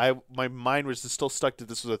out, my mind was just still stuck that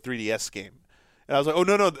this was a 3DS game. And I was like, oh,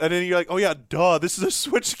 no. And then you're like, oh, yeah, duh, this is a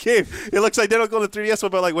Switch game. It looks identical to the 3DS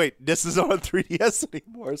one, but like, wait, this is not on 3DS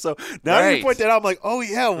anymore. So now you point that out, I'm like, oh,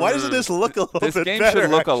 yeah, why doesn't this look a little bit better? This game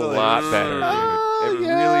should look a lot better, dude. It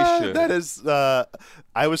really should. That is,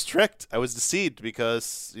 I was tricked. I was deceived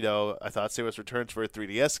because, I thought Samus Returns for a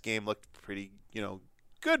 3DS game looked pretty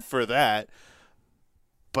good for that.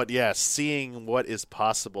 But yeah, seeing what is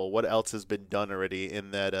possible, what else has been done already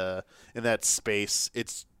in that space,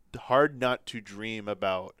 it's hard not to dream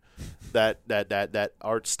about that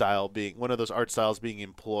art style being one of those art styles being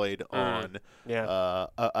employed on a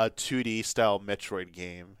 2D style Metroid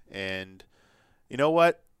game. And you know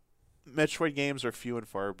what? Metroid games are few and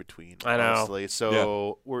far between. I know. Honestly.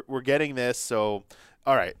 So we're getting this. So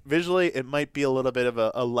all right, visually it might be a little bit of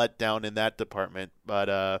a letdown in that department,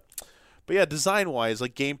 but yeah, design-wise,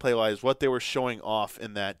 like gameplay-wise, what they were showing off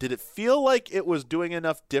in that, did it feel like it was doing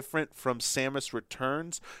enough different from Samus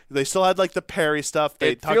Returns? They still had like the parry stuff.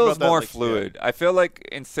 They it talked feels about that, more like, fluid. I feel like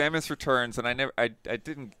in Samus Returns, and I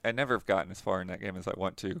never have gotten as far in that game as I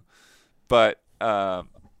want to, but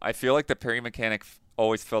I feel like the parry mechanic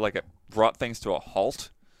always felt like it brought things to a halt,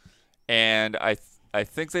 and I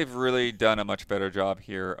think they've really done a much better job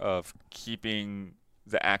here of keeping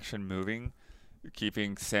the action moving,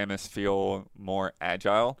 keeping Samus feel more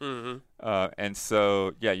agile. And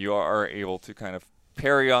so, yeah, you are able to kind of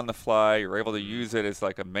parry on the fly. You're able to use it as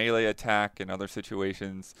like a melee attack in other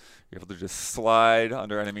situations. You're able to just slide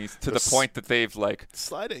under enemies to the point that they've like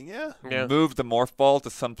sliding, moved the morph ball to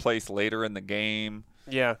someplace later in the game.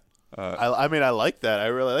 Yeah. I mean, I like that. I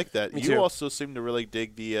really like that. Me You too. also seem to really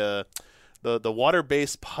dig the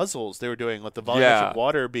water-based puzzles they were doing with the volumetric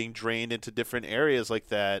water being drained into different areas like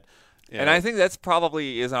that. And I think that's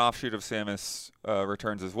probably is an offshoot of Samus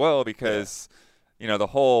Returns as well, because the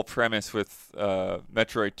whole premise with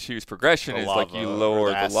Metroid 2's progression is like you lower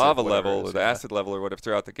the lava level or the acid level or whatever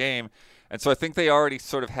throughout the game. And so I think they already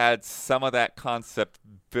sort of had some of that concept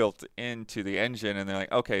built into the engine, and they're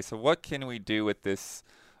like, okay, so what can we do with this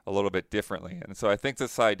a little bit differently? And so I think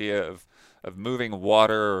this idea of moving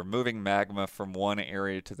water or moving magma from one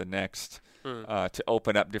area to the next to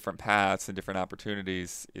open up different paths and different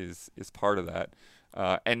opportunities is part of that,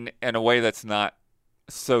 and in a way that's not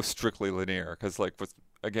so strictly linear, because like with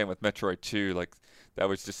Metroid 2, like that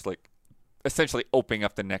was just like essentially opening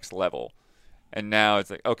up the next level, and now it's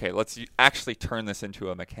like, okay, let's actually turn this into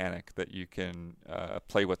a mechanic that you can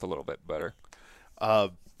play with a little bit better.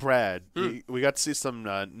 Brad, we got to see some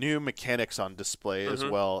new mechanics on display as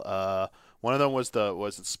well. One of them was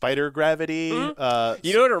spider gravity. You know what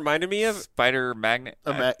it reminded me of? Spider magnet?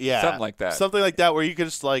 Something like that. Something like that where you could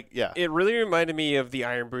just It really reminded me of the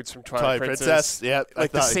Iron Boots from Twilight Princess. Yeah.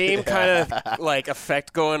 Like the same kind of like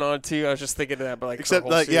effect going on too. I was just thinking of that, but like except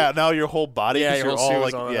like suit. Now your whole body, your you're whole all suit like,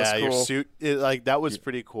 was on. That's your cool. suit, that was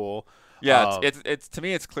pretty cool. Yeah, it's to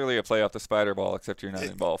me, it's clearly a play off the spider ball, except you're not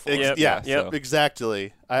in ball form.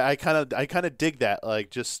 Exactly. I kind of dig that, like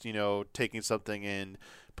just taking something and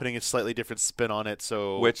putting a slightly different spin on it.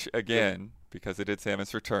 So which again, because it did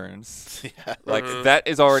Samus Returns, that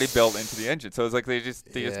is already built into the engine. So it's like they just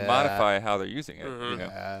modify how they're using it.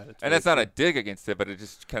 And that's not a dig against it, but it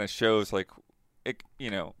just kind of shows like it,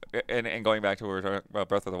 and going back to what we were talking about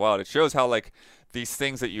Breath of the Wild, it shows how like these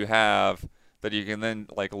things that you have, that you can then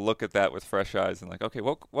like look at that with fresh eyes and like, okay,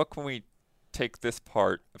 what can we take this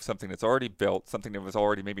part of something that's already built, something that was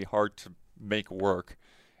already maybe hard to make work,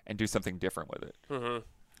 and do something different with it.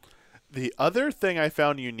 The other thing I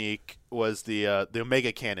found unique was the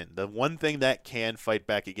Omega Cannon. The one thing that can fight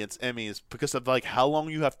back against Emmy is because of like how long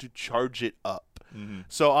you have to charge it up.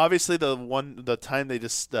 So obviously the time they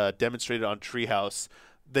just demonstrated on Treehouse,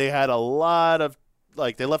 they had a lot of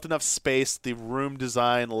they left enough space. The room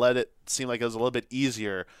design let it seem like it was a little bit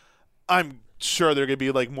easier. I'm sure there are going to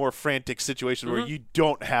be like more frantic situations where you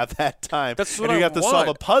don't have that time. That's what and you I have to want. solve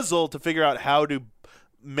a puzzle to figure out how to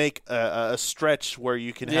make a stretch where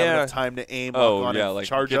you can have enough time to aim on and like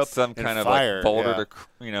charge get up some and kind of fire. like boulder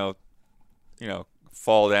to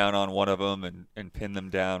fall down on one of them and pin them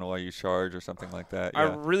down while you charge or something like that. I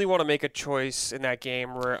really want to make a choice in that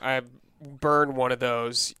game where I burn one of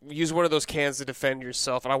those, use one of those cans to defend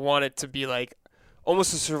yourself, and I want it to be like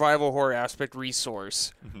almost a survival horror aspect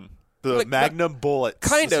resource. The Magnum bullet.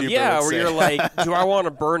 Kind of, where you're like, do I want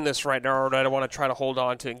to burn this right now, or do I want to try to hold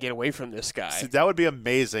on to it and get away from this guy? See, that would be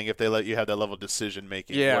amazing if they let you have that level of decision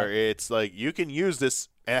making where it's like you can use this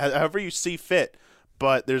however you see fit,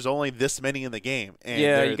 but there's only this many in the game.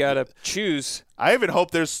 And you got to choose. I even hope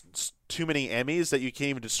there's too many Emmys that you can't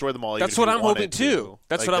even destroy them all. That's what I'm hoping too.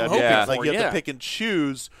 That's what I'm hoping for. Like you have to pick and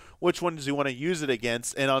choose which ones you want to use it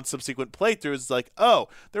against, and on subsequent playthroughs, it's like, oh,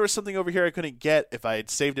 there was something over here I couldn't get. If I had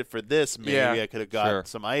saved it for this, maybe I could have got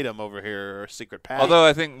some item over here or a secret path. Although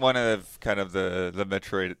I think one of kind of the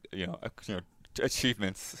Metroid,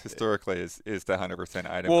 achievements historically is the 100% item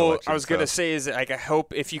collection. Well, I was going to say is like I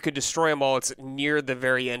hope if you could destroy them all, it's near the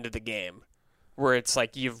very end of the game, where it's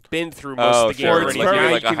like you've been through most of the game already.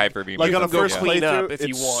 Like a hyper beam. Like on a first playthrough, if you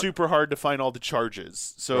it's want. super hard to find all the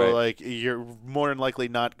charges. So like you're more than likely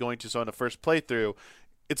not going to. So on the first playthrough,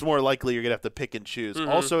 it's more likely you're gonna have to pick and choose.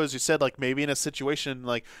 Also, as you said, like maybe in a situation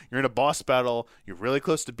like you're in a boss battle, you're really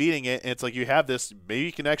close to beating it, and it's like you have this. Maybe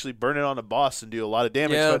you can actually burn it on a boss and do a lot of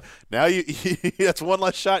damage. But now that's one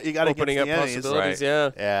less shot you got to get the enemies. Possibilities.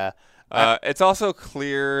 Yeah. It's also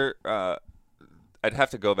clear. I'd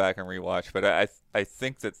have to go back and rewatch, but I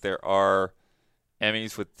think that there are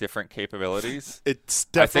Emmys with different capabilities. It's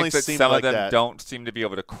definitely I think that seemed some like of them that. don't seem to be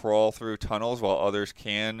able to crawl through tunnels while others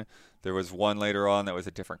can. There was one later on that was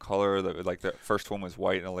a different color. That like the first one was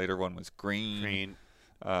white and the later one was green.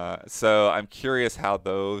 So I'm curious how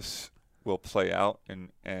those will play out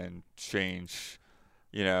and change,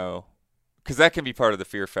 because that can be part of the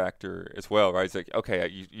fear factor as well, right? It's like, okay,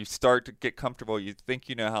 you start to get comfortable. You think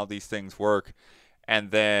you know how these things work,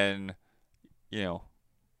 and then,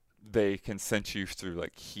 they can sense you through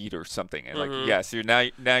like heat or something, and like yes,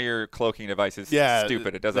 now your cloaking device is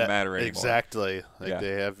stupid. It doesn't matter anymore. Exactly, like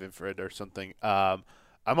they have infrared or something. I'm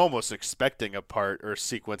almost expecting a part or a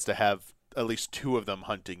sequence to have at least two of them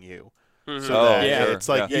hunting you. So that it's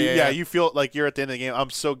like you feel like you're at the end of the game.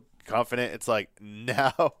 I'm so confident. It's like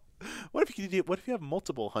now, what if you have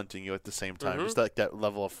multiple hunting you at the same time? Just like that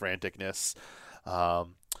level of franticness.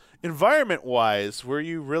 Environment wise, were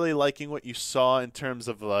you really liking what you saw in terms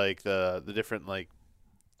of like the different like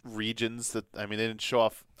regions that they didn't show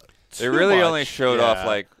off they really much. Only showed off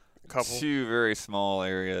like two very small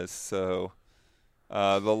areas. So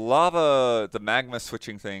the lava, the magma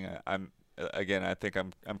switching thing, I think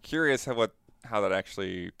I'm curious how that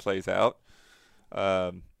actually plays out.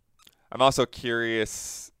 I'm also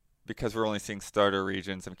curious because we're only seeing starter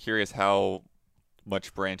regions. I'm curious how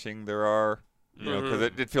much branching there are. Because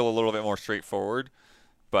it did feel a little bit more straightforward,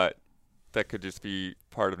 but that could just be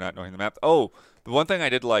part of not knowing the map. Oh, the one thing I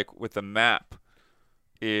did like with the map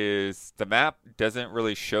is the map doesn't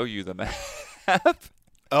really show you the map.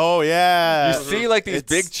 Oh, yeah. You see like these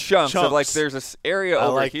big chunks of like there's this area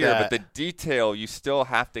over here, but the detail, you still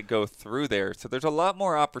have to go through there. So there's a lot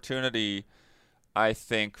more opportunity, I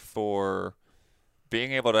think, for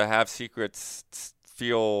being able to have secrets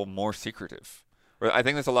feel more secretive. I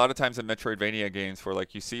think there's a lot of times in Metroidvania games where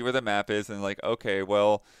like you see where the map is and like, okay,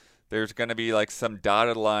 well, there's going to be like some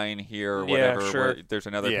dotted line here or whatever where there's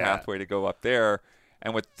another pathway to go up there.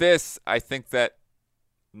 And with this, I think that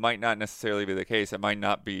might not necessarily be the case. It might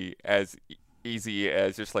not be as easy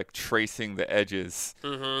as just like tracing the edges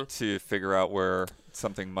to figure out where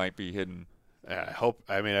something might be hidden. I hope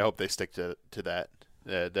they stick to that.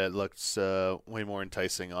 That looks way more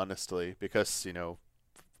enticing, honestly, because,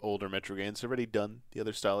 older Metro games have already done the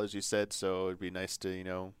other style, as you said, so it'd be nice to,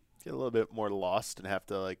 get a little bit more lost and have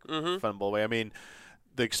to, like, fumble away.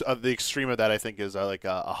 The extreme of that, I think, is like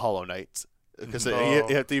a Hollow Knight, because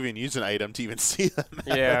you have to even use an item to even see them at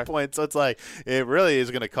that point. So it's like, it really is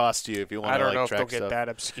going to cost you if you want to, like, track stuff. I don't know if they'll get that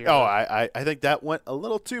obscure. Oh, I think that went a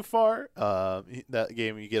little too far. That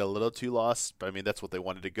game, you get a little too lost, but, that's what they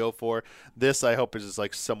wanted to go for. This, I hope, is just,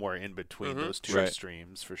 like, somewhere in between those two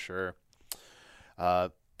extremes, for sure.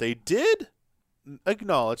 They did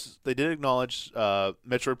acknowledge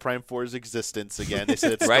Metroid Prime 4's existence again. They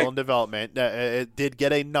said it's still in development. It did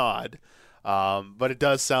get a nod, but it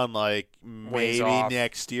does sound like maybe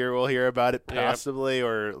next year we'll hear about it, possibly,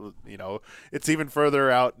 or it's even further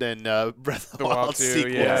out than Breath of the Wild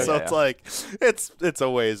sequel. It's like it's a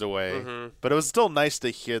ways away. But it was still nice to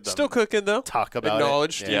hear them still cooking though. Talk about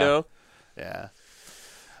acknowledged, it. Yeah.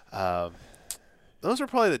 Those are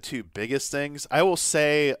probably the two biggest things. I will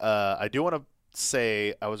say, I do want to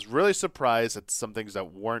say I was really surprised at some things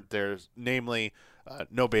that weren't there, namely,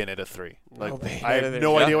 no Bayonetta 3. Like, I have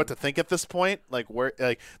no idea what to think at this point. Like,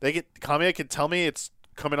 Kamiya can tell me it's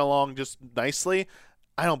coming along just nicely.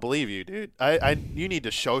 I don't believe you, dude. You need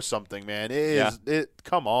to show something, man.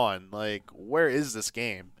 Come on. Like, where is this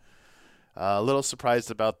game? A little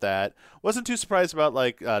surprised about that. Wasn't too surprised about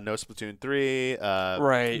no Splatoon 3.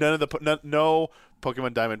 Right. None of the no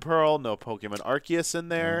Pokemon Diamond Pearl, no Pokemon Arceus in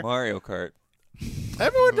there. No Mario Kart.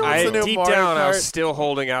 Everyone knows the new deep Mario down, Kart. I was still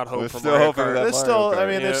holding out hope for Mario Kart.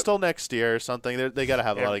 There's still next year or something. They got to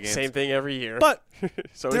have a lot of games. Same thing every year. But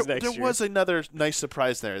there was another nice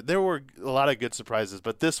surprise there. There were a lot of good surprises,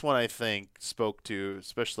 but this one I think spoke to,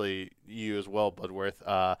 especially you as well, Bloodworth.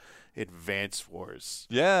 Advance Wars.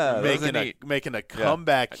 Yeah, making a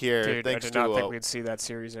comeback here. Dude, thanks I did not to think we'd see that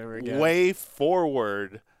series ever again. Way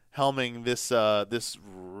Forward helming this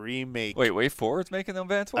remake. Wait, Way Forward's making the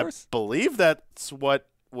Advance Wars? I believe that's what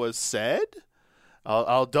was said.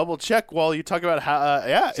 I'll double check while you talk about how.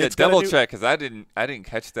 It's double check because I didn't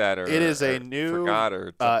catch that. Or it is a new. Forgot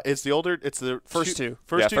or. It's the first two.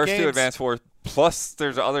 First two Advance Wars. Plus,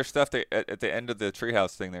 there's other stuff at the end of the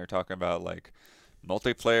Treehouse thing they were talking about, like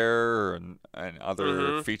multiplayer and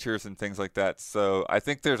other features and things like that. So I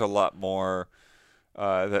think there's a lot more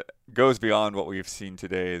that goes beyond what we've seen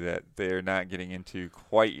today that they're not getting into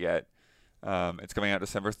quite yet. It's coming out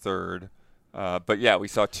December 3rd. But yeah, we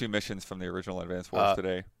saw 2 missions from the original Advance Wars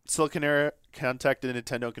today. Siliconera contacted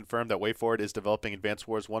Nintendo and confirmed that WayForward is developing Advance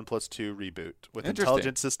Wars 1+2 reboot with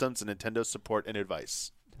intelligent systems and Nintendo support and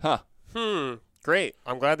advice. Huh. Great.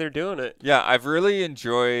 I'm glad they're doing it. Yeah, I've really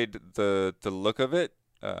enjoyed the look of it.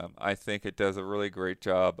 I think it does a really great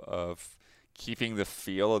job of keeping the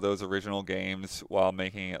feel of those original games while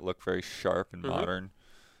making it look very sharp and modern.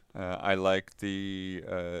 I like the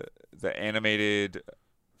animated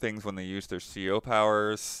things when they use their CO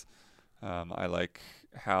powers. I like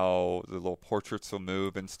how the little portraits will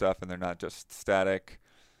move and stuff, and they're not just static.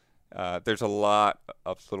 There's a lot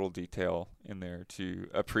of little detail in there to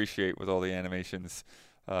appreciate with all the animations,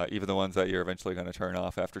 even the ones that you're eventually going to turn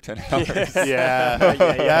off after 10 hours. Yeah,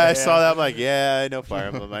 I saw that. I'm like, I know Fire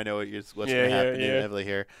Emblem. I know what's going to happen inevitably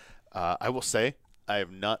here. I will say, I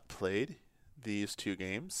have not played these 2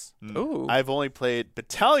 games. Ooh. I've only played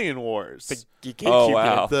Battalion Wars. The GameCube. Oh,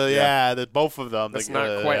 wow. Both of them. That's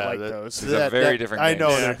not quite like those. These are very different I games.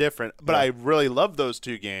 know they're different, but I really love those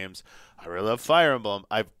 2 games. I really love Fire Emblem.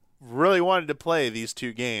 I've really wanted to play these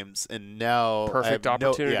 2 games, and now Perfect I have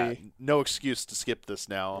opportunity. No excuse to skip this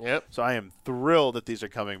now. Yep. So I am thrilled that these are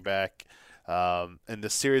coming back. And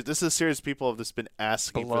this is a series people have just been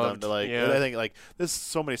asking for them to like. Yeah. I think like there's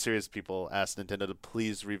so many serious people ask Nintendo to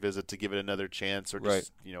please revisit, to give it another chance, or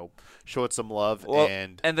just show it some love. Well,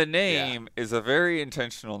 and the name is a very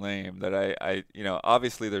intentional name that I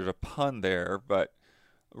obviously there's a pun there, but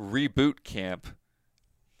Reboot Camp,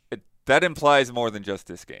 that implies more than just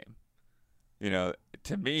this game.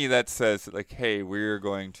 To me that says like, hey, we're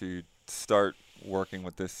going to start working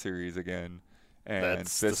with this series again. And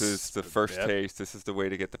this is the first taste. This is the way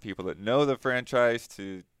to get the people that know the franchise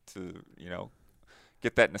to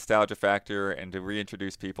get that nostalgia factor, and to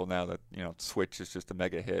reintroduce people now that Switch is just a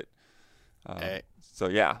mega hit. So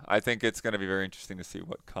yeah, I think it's going to be very interesting to see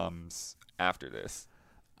what comes after this.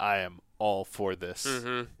 I am all for this,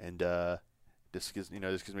 and this gives me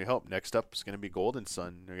hope. Next up is going to be Golden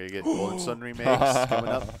Sun. We're going to get Golden Sun remakes coming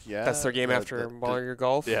up. Yeah, that's their game after Mario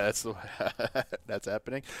Golf. Yeah, that's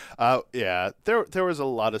happening. There was a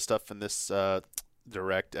lot of stuff in this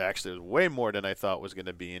direct. Actually, there's way more than I thought was going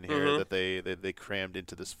to be in here that they crammed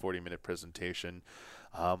into this 40-minute presentation.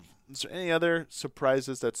 Is there any other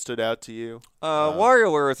surprises that stood out to you?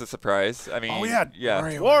 WarioWare was a surprise. I mean,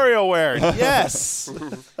 WarioWare, yes.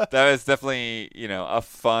 That was definitely a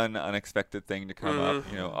fun, unexpected thing to come up.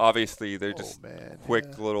 Obviously they're just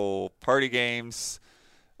quick little party games,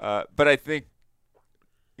 but I think,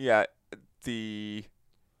 the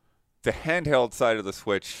handheld side of the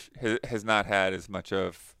Switch has not had as much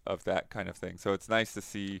of that kind of thing. So it's nice to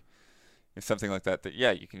see something like that.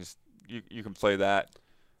 You can just you can play that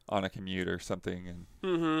on a commute or something,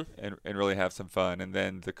 and really have some fun. And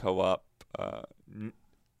then the co-op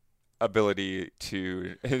ability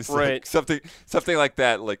to is like something like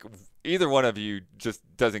that. Like either one of you just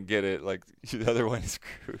doesn't get it. Like the other one is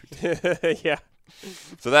screwed. Yeah.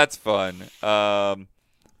 So that's fun.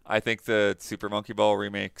 I think the Super Monkey Ball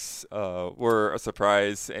remakes were a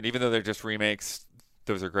surprise, and even though they're just remakes,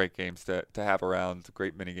 those are great games to have around.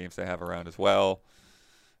 Great mini games to have around as well.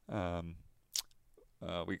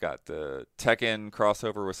 We got the Tekken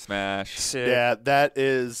crossover with Smash. Sick. Yeah, that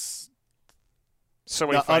is so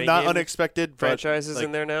many not unexpected franchises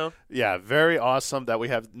in there now. Yeah, very awesome that we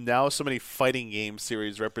have now so many fighting game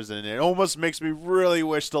series represented. It almost makes me really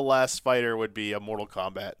wish the last fighter would be a Mortal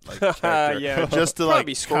Kombat character, just to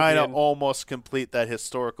kind of almost complete that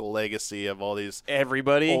historical legacy of all these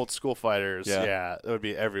old school fighters. Yeah, it would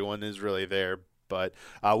be everyone is really there. But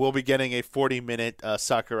we'll be getting a 40-minute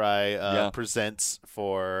Sakurai presents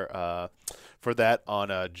for that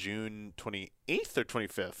on June 28th or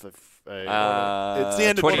 25th. It's the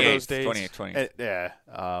end of one of those days.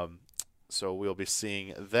 28th. So we'll be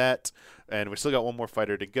seeing that. And we still got one more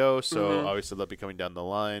fighter to go, so obviously they'll be coming down the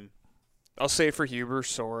line. I'll say for Huber,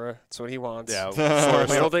 Sora. That's what he wants. Yeah,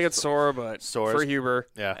 Sora. I don't think it's Sora, but for Huber.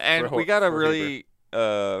 Yeah, and we got a really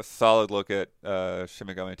solid look at Shin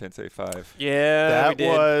Megami Tensei 5. Yeah, that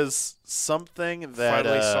was something that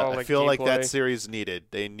I feel like that series needed.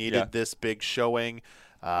 They needed this big showing.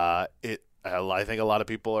 I think a lot of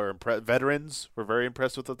people are veterans were very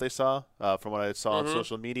impressed with what they saw. From what I saw on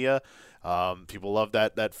social media, people love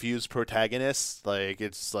that Fuse protagonist. Like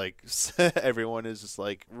it's like everyone is just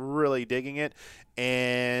like really digging it,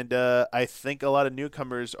 and I think a lot of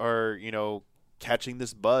newcomers are catching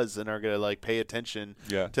this buzz and are gonna like pay attention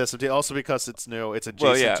to something. Also because it's new, it's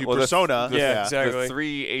adjacent to Persona. Exactly. The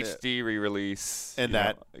 3 HD re-release and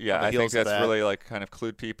that. I think that's really like kind of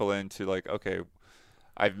clued people into like, okay,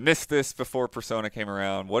 I've missed this before Persona came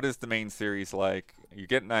around. What is the main series like? You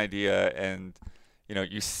get an idea, and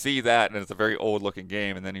you see that, and it's a very old-looking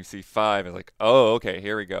game, and then you see 5, and like, oh, okay,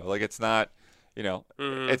 here we go. Like, it's not,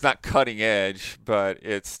 it's not cutting edge, but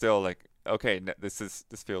it's still like, okay, this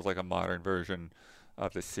feels like a modern version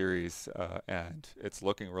of the series, and it's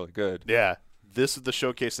looking really good. Yeah. This is the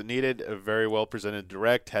showcase it needed. A very well presented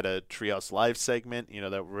direct. Had a Treehouse Live segment,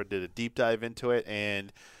 that did a deep dive into it,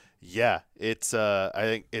 and yeah, it's. I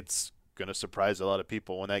think it's gonna surprise a lot of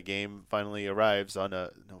people when that game finally arrives on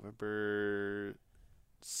November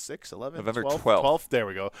 6th, 11th, November 12th. There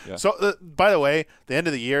we go. Yeah. So, by the way, the end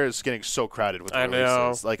of the year is getting so crowded with releases.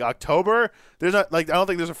 Know. Like October, there's not I don't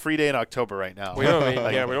think there's a free day in October right now. We don't even,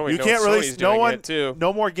 we don't even you know can't what release Sony's doing yet,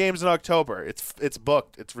 no more games in October. It's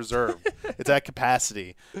booked. It's reserved. It's at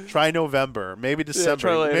capacity. Try November, maybe December.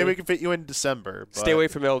 try later. Maybe we can fit you in December. But Stay away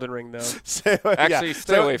from Elden Ring, though. Stay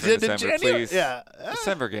away from December, please. Yeah.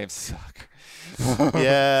 December games suck.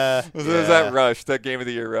 Yeah. There's that rush, that Game of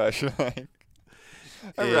the Year rush.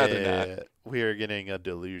 I'd rather not. We are getting a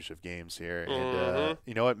deluge of games here. And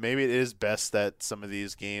you know what? Maybe it is best that some of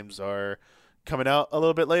these games are coming out a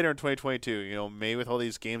little bit later in 2022. Maybe with all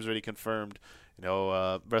these games already confirmed,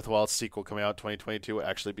 Breath of the Wild sequel coming out in 2022 will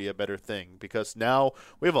actually be a better thing, because now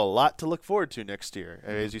we have a lot to look forward to next year.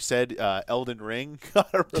 As you said, Elden Ring got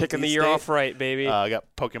a Kicking the year off right, baby. Got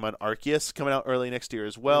Pokemon Arceus coming out early next year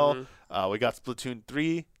as well. We got Splatoon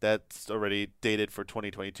 3 that's already dated for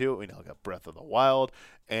 2022. We now got Breath of the Wild,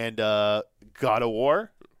 and God of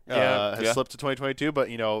War. Has slipped to 2022, but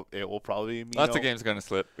it will probably lots of games going to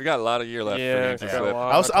slip. We got a lot of year left for games to slip.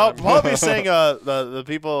 I'll probably be saying the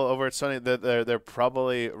people over at Sony that they're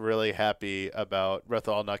probably really happy about Breath of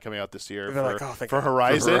the Wild not coming out this year for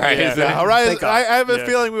Horizon. Horizon. I have a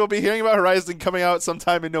feeling we will be hearing about Horizon coming out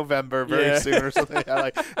sometime in November, very soon or something.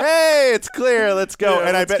 Like, hey, it's clear, let's go.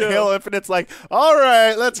 And I bet Halo Infinite's like, all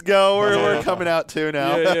right, let's go. We're coming out too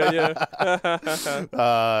now.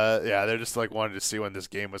 They're just like wanted to see when this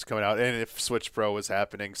game was coming out and if Switch Pro was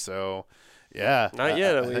happening. So not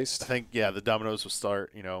yet at least. I think the dominoes will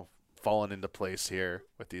start falling into place here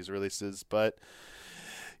with these releases. But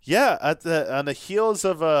on the heels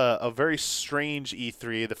of a very strange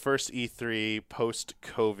E3, the first E3 post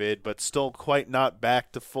COVID, but still quite not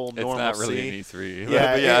back to full normalcy. It's not really an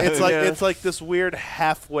E3. It's like this weird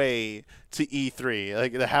halfway to E3,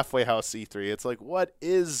 like the halfway house E3. It's like, what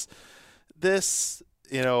is this?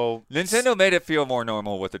 Nintendo made it feel more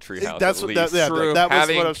normal with the Treehouse. That was what I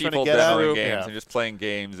was trying to get at. Games and just playing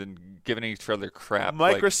games and giving each other crap.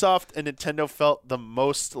 Microsoft and Nintendo felt the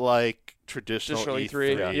most like traditional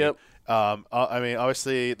E3. Yep.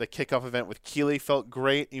 Obviously the kickoff event with Keighley felt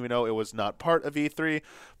great, even though it was not part of E3.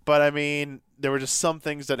 But there were just some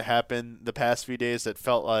things that happened the past few days that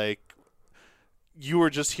felt like you were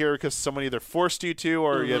just here because someone either forced you to,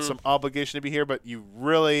 or you had some obligation to be here, but you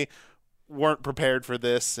really weren't prepared for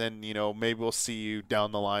this, and maybe we'll see you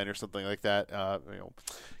down the line or something like that.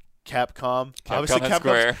 Capcom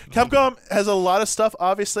has a lot of stuff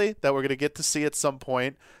obviously that we're going to get to see at some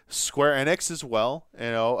point. Square Enix as well.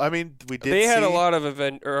 They had a lot of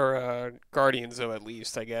event or Guardians though, at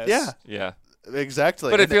least, I guess. Yeah.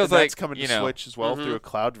 Exactly. But it feels like it's coming to Switch as well through a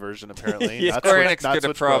cloud version apparently. Square Enix could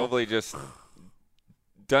have probably just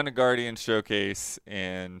done a Guardian showcase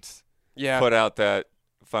and put out that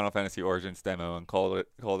Final Fantasy Origins demo and called it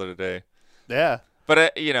a day. Yeah.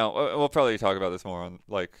 But we'll probably talk about this more on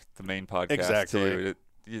like the main podcast. Exactly.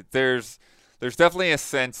 Too. There's definitely a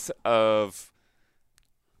sense of,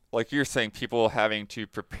 like you're saying, people having to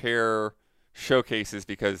prepare showcases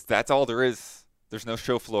because that's all there is. There's no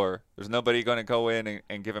show floor. There's nobody going to go in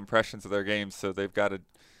and give impressions of their games, so they've got to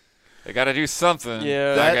do something.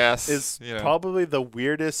 Yeah, I guess is probably the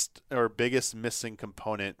weirdest or biggest missing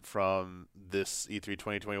component from this E3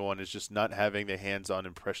 2021 is just not having the hands-on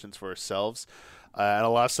impressions for ourselves. And a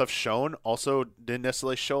lot of stuff shown also didn't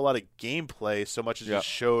necessarily show a lot of gameplay so much as just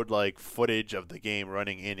showed like footage of the game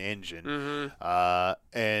running in engine.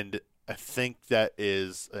 And I think that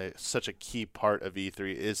is such a key part of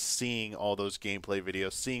E3 is seeing all those gameplay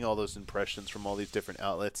videos, seeing all those impressions from all these different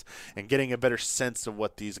outlets, and getting a better sense of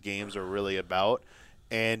what these games are really about.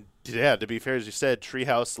 And to be fair, as you said,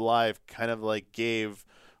 Treehouse Live kind of like gave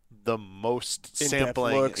the most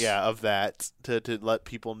sampling of that to let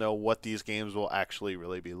people know what these games will actually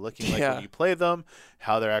really be looking like when you play them,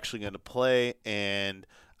 how they're actually going to play. And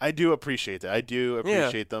I do appreciate that. I do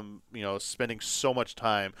appreciate them, spending so much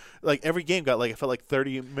time. Like every game got I felt like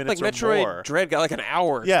 30 minutes like or more. Metroid Dread got like an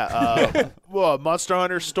hour. Yeah. Well, Monster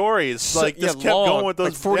Hunter Stories just kept going with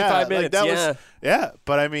those 45 minutes.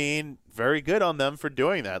 But very good on them for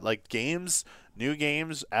doing that. Like games new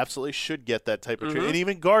games absolutely should get that type of treatment. And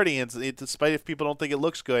even Guardians, despite if people don't think it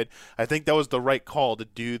looks good, I think that was the right call to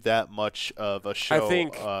do that much of a show. I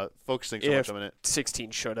think focusing so much on it.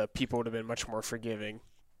 16 showed up, people would have been much more forgiving.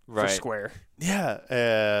 Right. For Square. Yeah,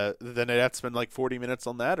 then I'd have to spend like 40 minutes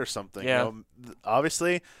on that or something. Yeah.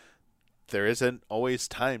 Obviously, there isn't always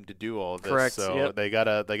time to do all of this. Correct. So they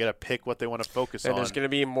gotta pick what they want to focus on. And there's going to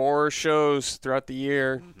be more shows throughout the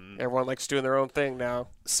year. Everyone likes doing their own thing now.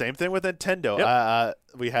 Same thing with Nintendo. Yep.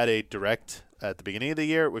 We had a direct at the beginning of the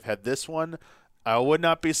year. We've had this one. I would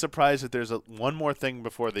not be surprised if there's one more thing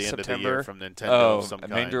before the end of the year from Nintendo. Oh, some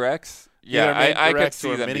kind. main directs? Yeah, I could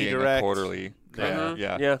see them being a quarterly.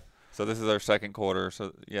 Yeah. So this is our second quarter.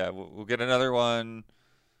 So, we'll get another one,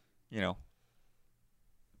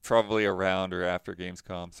 probably around or after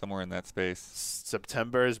Gamescom, somewhere in that space.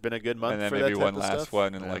 September has been a good month and then for maybe that type one of last stuff.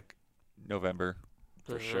 one in like November.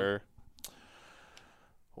 For sure.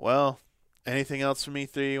 Well, anything else from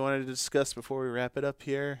E3 you wanted to discuss before we wrap it up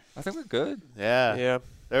here? I think we're good. Yeah.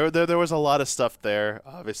 There was a lot of stuff there.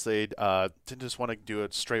 Obviously, didn't just want to do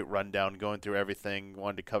a straight rundown, going through everything.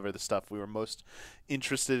 Wanted to cover the stuff we were most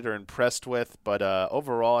interested or impressed with. But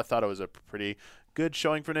overall, I thought it was a pretty good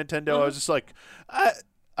showing for Nintendo. I was just like,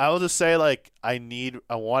 I will just say, like, I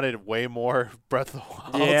wanted way more Breath of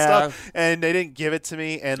the Wild stuff, and they didn't give it to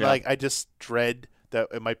me. And like, I just dread that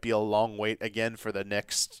it might be a long wait again for the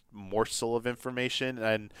next morsel of information.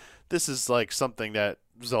 And this is like something that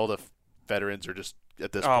Zelda veterans are just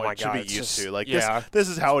at this point should be used to. Like this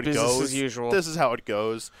is how it goes. Business as usual. This is how it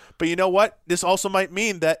goes. But you know what? This also might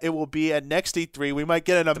mean that it will be at next E3. We might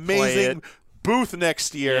get an amazing booth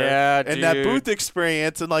next year. And that booth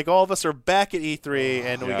experience, and like all of us are back at E3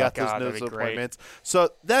 and we got those appointments.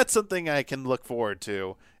 So that's something I can look forward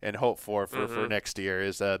to and hope for next year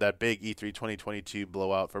is that big E3 2022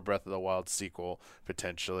 blowout for Breath of the Wild sequel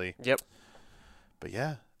potentially. Yep. But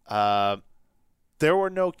yeah, there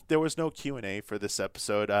was no Q&A for this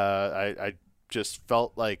episode. I just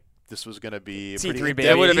felt like this was going to be it's pretty E3, baby.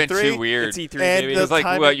 That would have been E3. too weird. It's E3, And baby. the It's like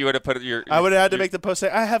time- what you would have put your. I would have had to make the post say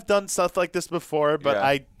I have done stuff like this before, but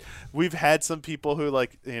Yeah. we've had some people who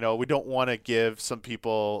like we don't want to give some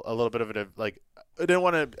people a little bit of I didn't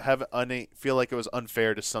want to have feel like it was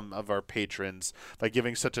unfair to some of our patrons by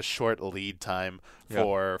giving such a short lead time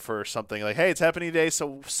for something like, hey, it's happening today,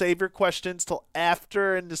 so save your questions till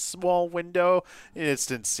after in this small window. It just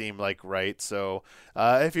didn't seem like right. So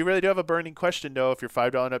if you really do have a burning question, though, if you're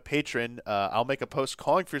 $5 a patron, I'll make a post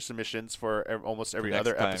calling for submissions for almost every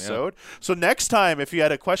other episode. So next time, if you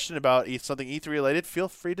had a question about something E3 related, feel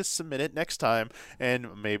free to submit it next time,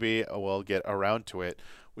 and maybe we'll get around to it.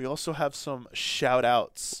 We also have some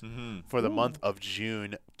shout-outs for the month of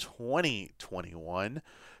June 2021.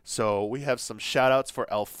 So we have some shout-outs for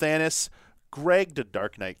Elthanis, Greg the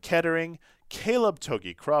Dark Knight Kettering, Caleb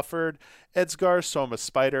Togi Crawford, Edsgar Soma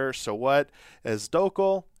Spider, So What,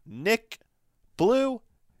 Esdokal, Nick, Blue,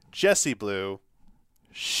 Jesse Blue.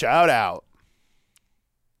 Shout-out.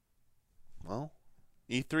 Well,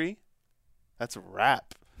 E3, that's a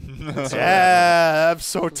wrap. I'm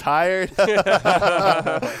so tired.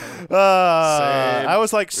 I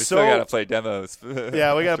was like, we still gotta play demos.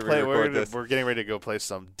 Yeah, we gotta play. We're getting ready to go play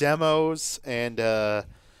some demos, and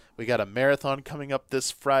we got a marathon coming up this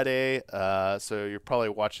Friday. So you're probably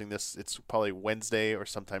watching this. It's probably Wednesday or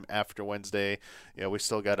sometime after Wednesday. We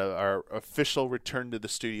still got our official return to the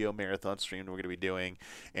studio marathon stream we're gonna be doing,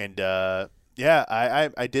 and I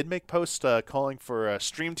did make posts calling for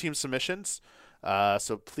stream team submissions.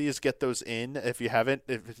 So please get those in if you haven't.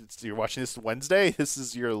 If you're watching this Wednesday, this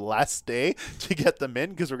is your last day to get them in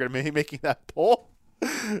because we're going to be making that poll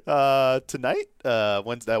tonight.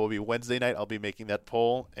 Wednesday, that will be Wednesday night. I'll be making that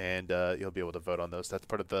poll, and you'll be able to vote on those. That's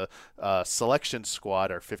part of the selection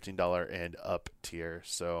squad, our $15 and up tier.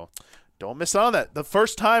 So don't miss out on that. The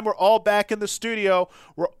first time we're all back in the studio,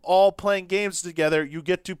 we're all playing games together. You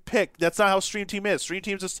get to pick. That's not how Stream Team is. Stream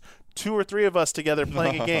Team's just 2 or 3 of us together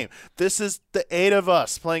playing a game. This is the 8 of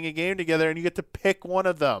us playing a game together, and you get to pick one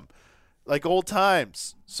of them, like old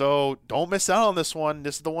times. So don't miss out on this one.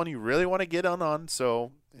 This is the one you really want to get on.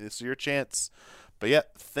 So this is your chance. But yeah,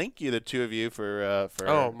 thank you, the 2 of you, for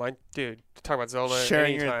my dude, talk about Zelda.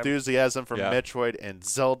 Sharing anytime. your enthusiasm for Metroid and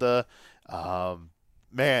Zelda. I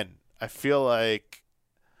feel like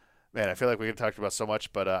we could talk about so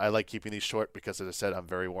much, but I like keeping these short because, as I said, I'm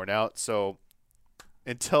very worn out. So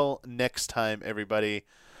until next time, everybody,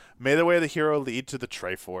 may the way of the hero lead to the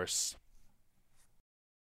Triforce.